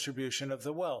redistribution of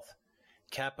the wealth.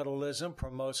 Capitalism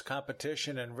promotes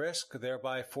competition and risk,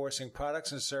 thereby forcing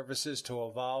products and services to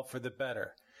evolve for the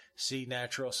better. See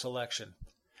natural selection.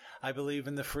 I believe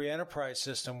in the free enterprise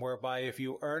system whereby if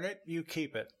you earn it, you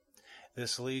keep it.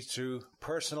 This leads to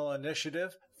personal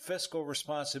initiative, fiscal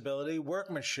responsibility,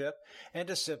 workmanship, and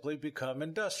to simply become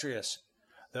industrious.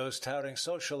 Those touting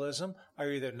socialism are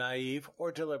either naive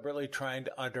or deliberately trying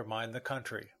to undermine the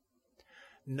country.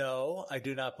 No, I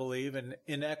do not believe in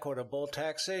inequitable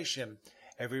taxation.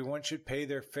 Everyone should pay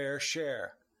their fair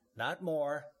share. Not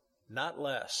more, not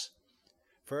less.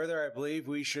 Further, I believe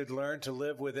we should learn to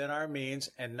live within our means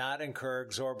and not incur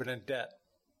exorbitant debt.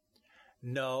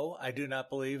 No, I do not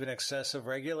believe in excessive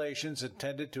regulations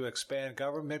intended to expand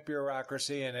government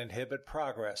bureaucracy and inhibit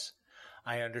progress.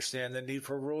 I understand the need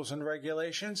for rules and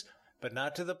regulations, but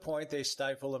not to the point they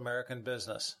stifle American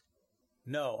business.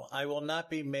 No, I will not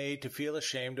be made to feel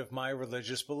ashamed of my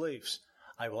religious beliefs.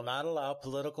 I will not allow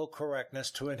political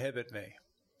correctness to inhibit me.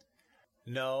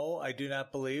 No, I do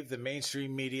not believe the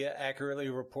mainstream media accurately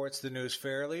reports the news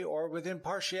fairly or with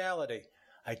impartiality.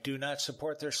 I do not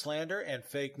support their slander and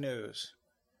fake news.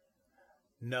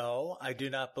 No, I do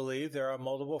not believe there are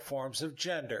multiple forms of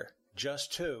gender,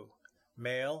 just two,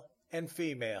 male and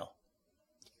female.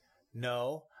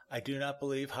 No, I do not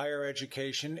believe higher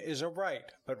education is a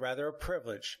right, but rather a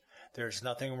privilege. There is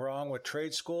nothing wrong with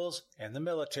trade schools and the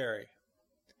military.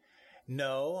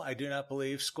 No, I do not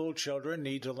believe school children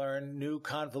need to learn new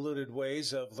convoluted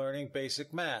ways of learning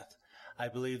basic math. I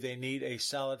believe they need a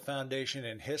solid foundation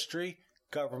in history,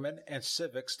 government, and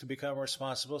civics to become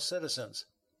responsible citizens.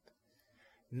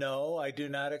 No, I do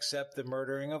not accept the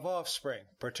murdering of offspring,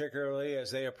 particularly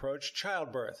as they approach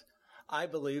childbirth. I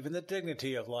believe in the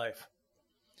dignity of life.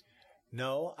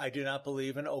 No, I do not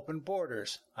believe in open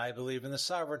borders. I believe in the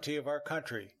sovereignty of our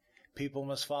country. People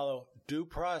must follow due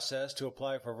process to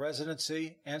apply for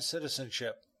residency and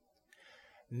citizenship.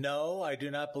 No, I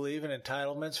do not believe in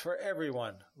entitlements for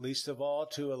everyone, least of all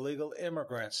to illegal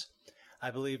immigrants. I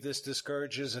believe this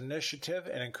discourages initiative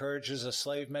and encourages a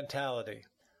slave mentality.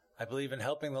 I believe in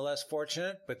helping the less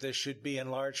fortunate, but this should be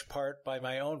in large part by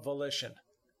my own volition.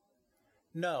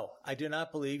 No, I do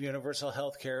not believe universal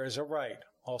health care is a right,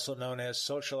 also known as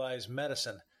socialized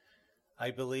medicine. I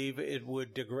believe it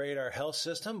would degrade our health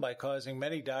system by causing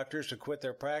many doctors to quit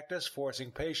their practice,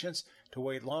 forcing patients to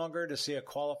wait longer to see a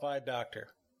qualified doctor.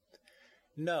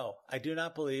 No, I do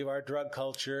not believe our drug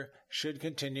culture should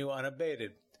continue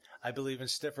unabated. I believe in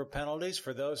stiffer penalties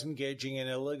for those engaging in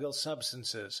illegal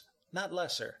substances, not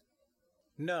lesser.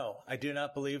 No, I do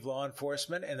not believe law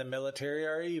enforcement and the military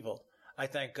are evil. I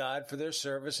thank God for their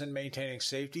service in maintaining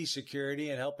safety, security,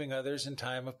 and helping others in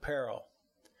time of peril.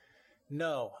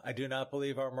 No, I do not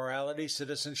believe our morality,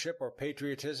 citizenship, or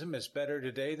patriotism is better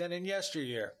today than in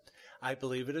yesteryear. I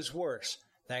believe it is worse,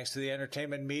 thanks to the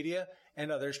entertainment media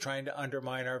and others trying to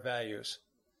undermine our values.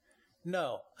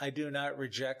 No, I do not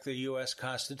reject the U.S.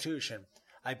 Constitution.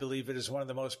 I believe it is one of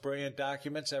the most brilliant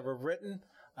documents ever written.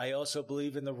 I also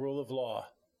believe in the rule of law.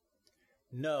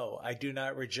 No, I do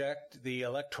not reject the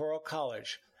Electoral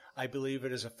College. I believe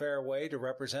it is a fair way to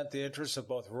represent the interests of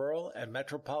both rural and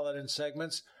metropolitan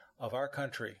segments of our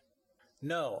country.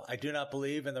 No, I do not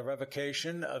believe in the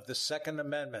revocation of the Second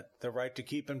Amendment, the right to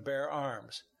keep and bear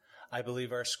arms. I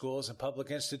believe our schools and public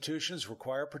institutions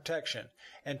require protection,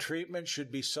 and treatment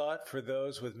should be sought for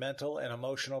those with mental and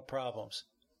emotional problems.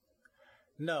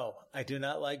 No, I do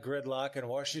not like gridlock in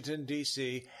Washington,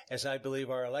 D.C., as I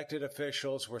believe our elected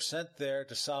officials were sent there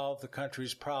to solve the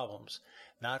country's problems,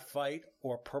 not fight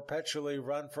or perpetually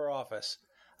run for office.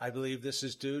 I believe this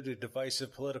is due to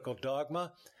divisive political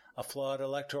dogma, a flawed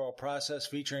electoral process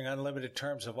featuring unlimited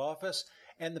terms of office,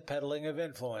 and the peddling of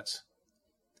influence.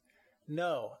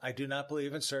 No, I do not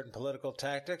believe in certain political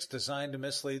tactics designed to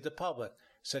mislead the public,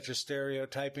 such as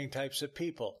stereotyping types of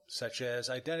people, such as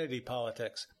identity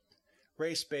politics,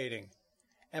 race baiting,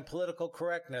 and political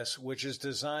correctness, which is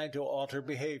designed to alter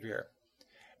behavior.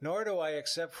 Nor do I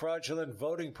accept fraudulent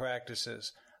voting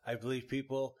practices. I believe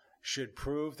people should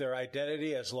prove their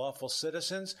identity as lawful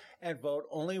citizens and vote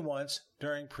only once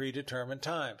during predetermined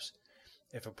times.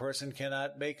 If a person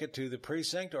cannot make it to the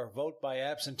precinct or vote by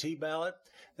absentee ballot,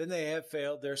 then they have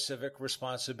failed their civic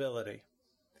responsibility.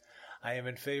 I am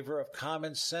in favor of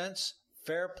common sense,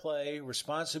 fair play,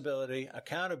 responsibility,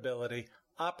 accountability,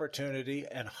 opportunity,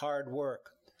 and hard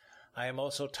work. I am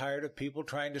also tired of people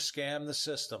trying to scam the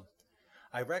system.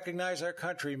 I recognize our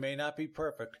country may not be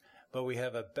perfect, but we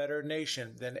have a better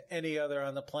nation than any other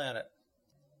on the planet.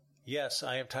 Yes,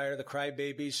 I am tired of the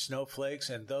crybabies, snowflakes,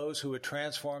 and those who would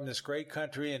transform this great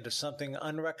country into something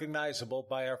unrecognizable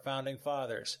by our founding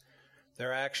fathers.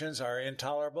 Their actions are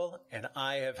intolerable, and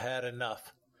I have had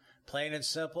enough. Plain and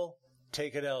simple,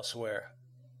 take it elsewhere.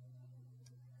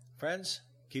 Friends,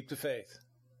 keep the faith.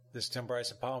 This is Tim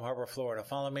Bryce in Palm Harbor, Florida.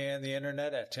 Follow me on the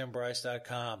internet at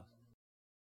timbryce.com.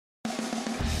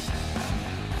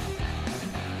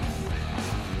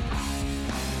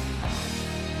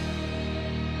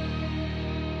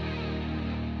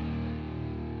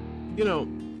 You know,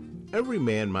 every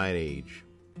man my age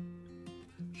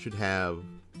should have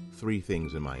three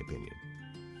things, in my opinion.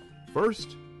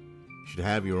 First, you should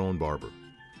have your own barber.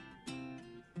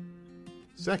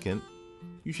 Second,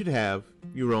 you should have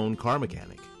your own car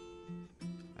mechanic.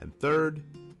 And third,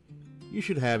 you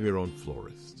should have your own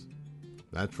florist.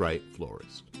 That's right,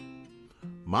 florist.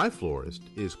 My florist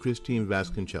is Christine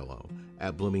Vasconcello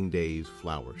at Blooming Days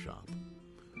Flower Shop,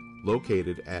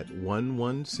 located at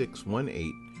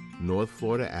 11618 North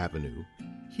Florida Avenue,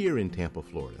 here in Tampa,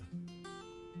 Florida.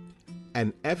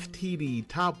 an FTD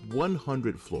Top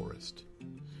 100 florist,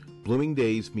 Blooming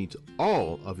Days meets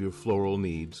all of your floral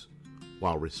needs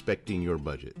while respecting your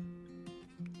budget.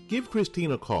 Give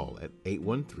Christine a call at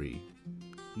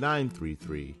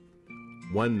 813-933-1942.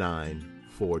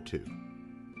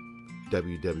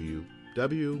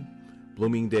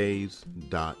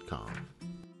 www.bloomingdays.com.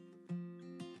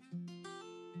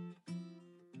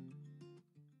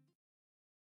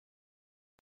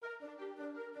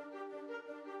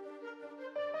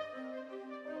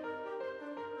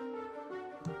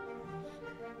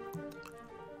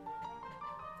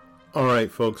 All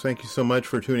right, folks, thank you so much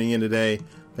for tuning in today.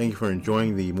 Thank you for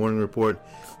enjoying the morning report.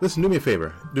 Listen, do me a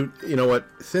favor. You know what?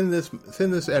 Send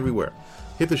this everywhere.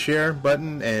 Hit the share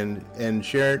button and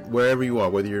share it wherever you are.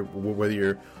 Whether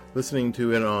you're listening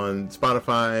to it on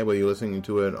Spotify, whether you're listening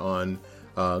to it on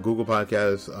Google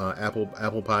Podcasts, Apple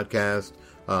Podcasts,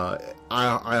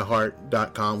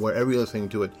 iHeart.com, wherever you're listening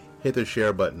to it, hit the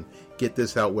share button. Get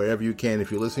this out wherever you can.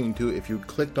 If you're listening to it, if you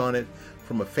clicked on it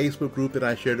from a Facebook group that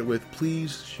I shared it with,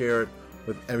 please share it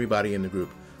with everybody in the group.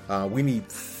 We need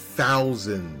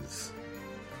thousands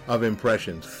of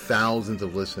impressions, thousands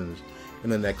of listens in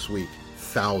the next week,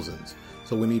 thousands.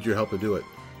 So we need your help to do it.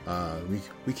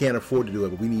 We can't afford to do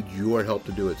it, but we need your help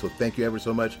to do it. So thank you ever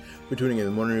so much for tuning in to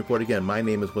the Morning Report. Again, my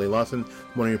name is Willie Lawson. The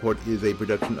Morning Report is a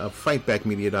production of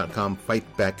FightbackMedia.com,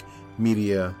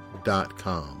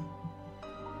 FightbackMedia.com.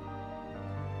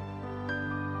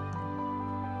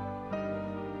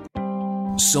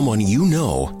 Someone you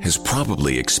know has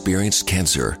probably experienced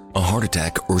cancer, a heart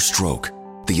attack, or stroke.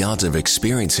 The odds of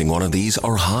experiencing one of these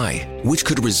are high, which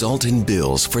could result in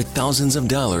bills for thousands of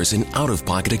dollars in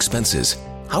out-of-pocket expenses.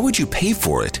 How would you pay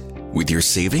for it? With your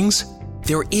savings?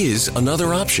 There is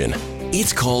another option.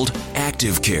 It's called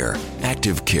Active Care.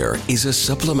 Active Care is a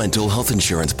supplemental health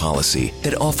insurance policy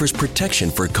that offers protection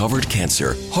for covered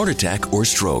cancer, heart attack, or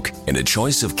stroke, and a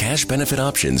choice of cash benefit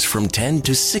options from $10,000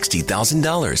 to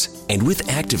 $60,000. And with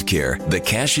Active Care, the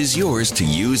cash is yours to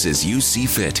use as you see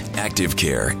fit. Active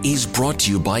Care is brought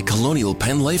to you by Colonial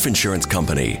Penn Life Insurance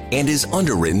Company and is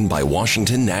underwritten by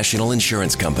Washington National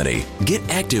Insurance Company. Get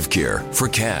Active Care for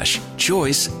cash,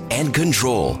 choice, and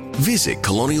control. Visit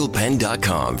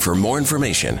colonialpenn.com for more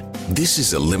information. This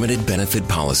is a limited benefit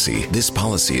policy. This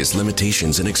policy has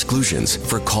limitations and exclusions.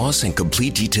 For costs and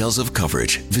complete details of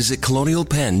coverage, visit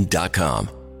colonialpenn.com.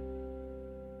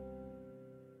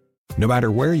 No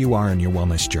matter where you are in your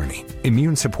wellness journey,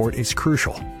 immune support is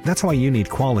crucial. That's why you need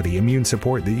quality immune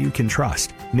support that you can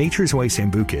trust. Nature's Way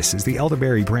Sambucus is the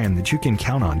elderberry brand that you can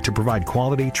count on to provide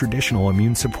quality, traditional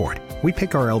immune support. We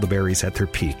pick our elderberries at their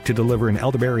peak to deliver an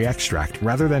elderberry extract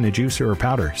rather than a juice or a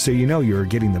powder, so you know you're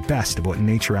getting the best of what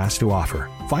nature has to offer.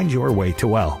 Find your way to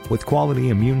well with quality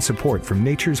immune support from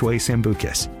Nature's Way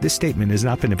Sambucus. This statement has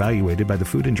not been evaluated by the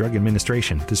Food and Drug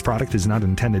Administration. This product is not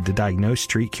intended to diagnose,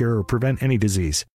 treat, cure, or prevent any disease.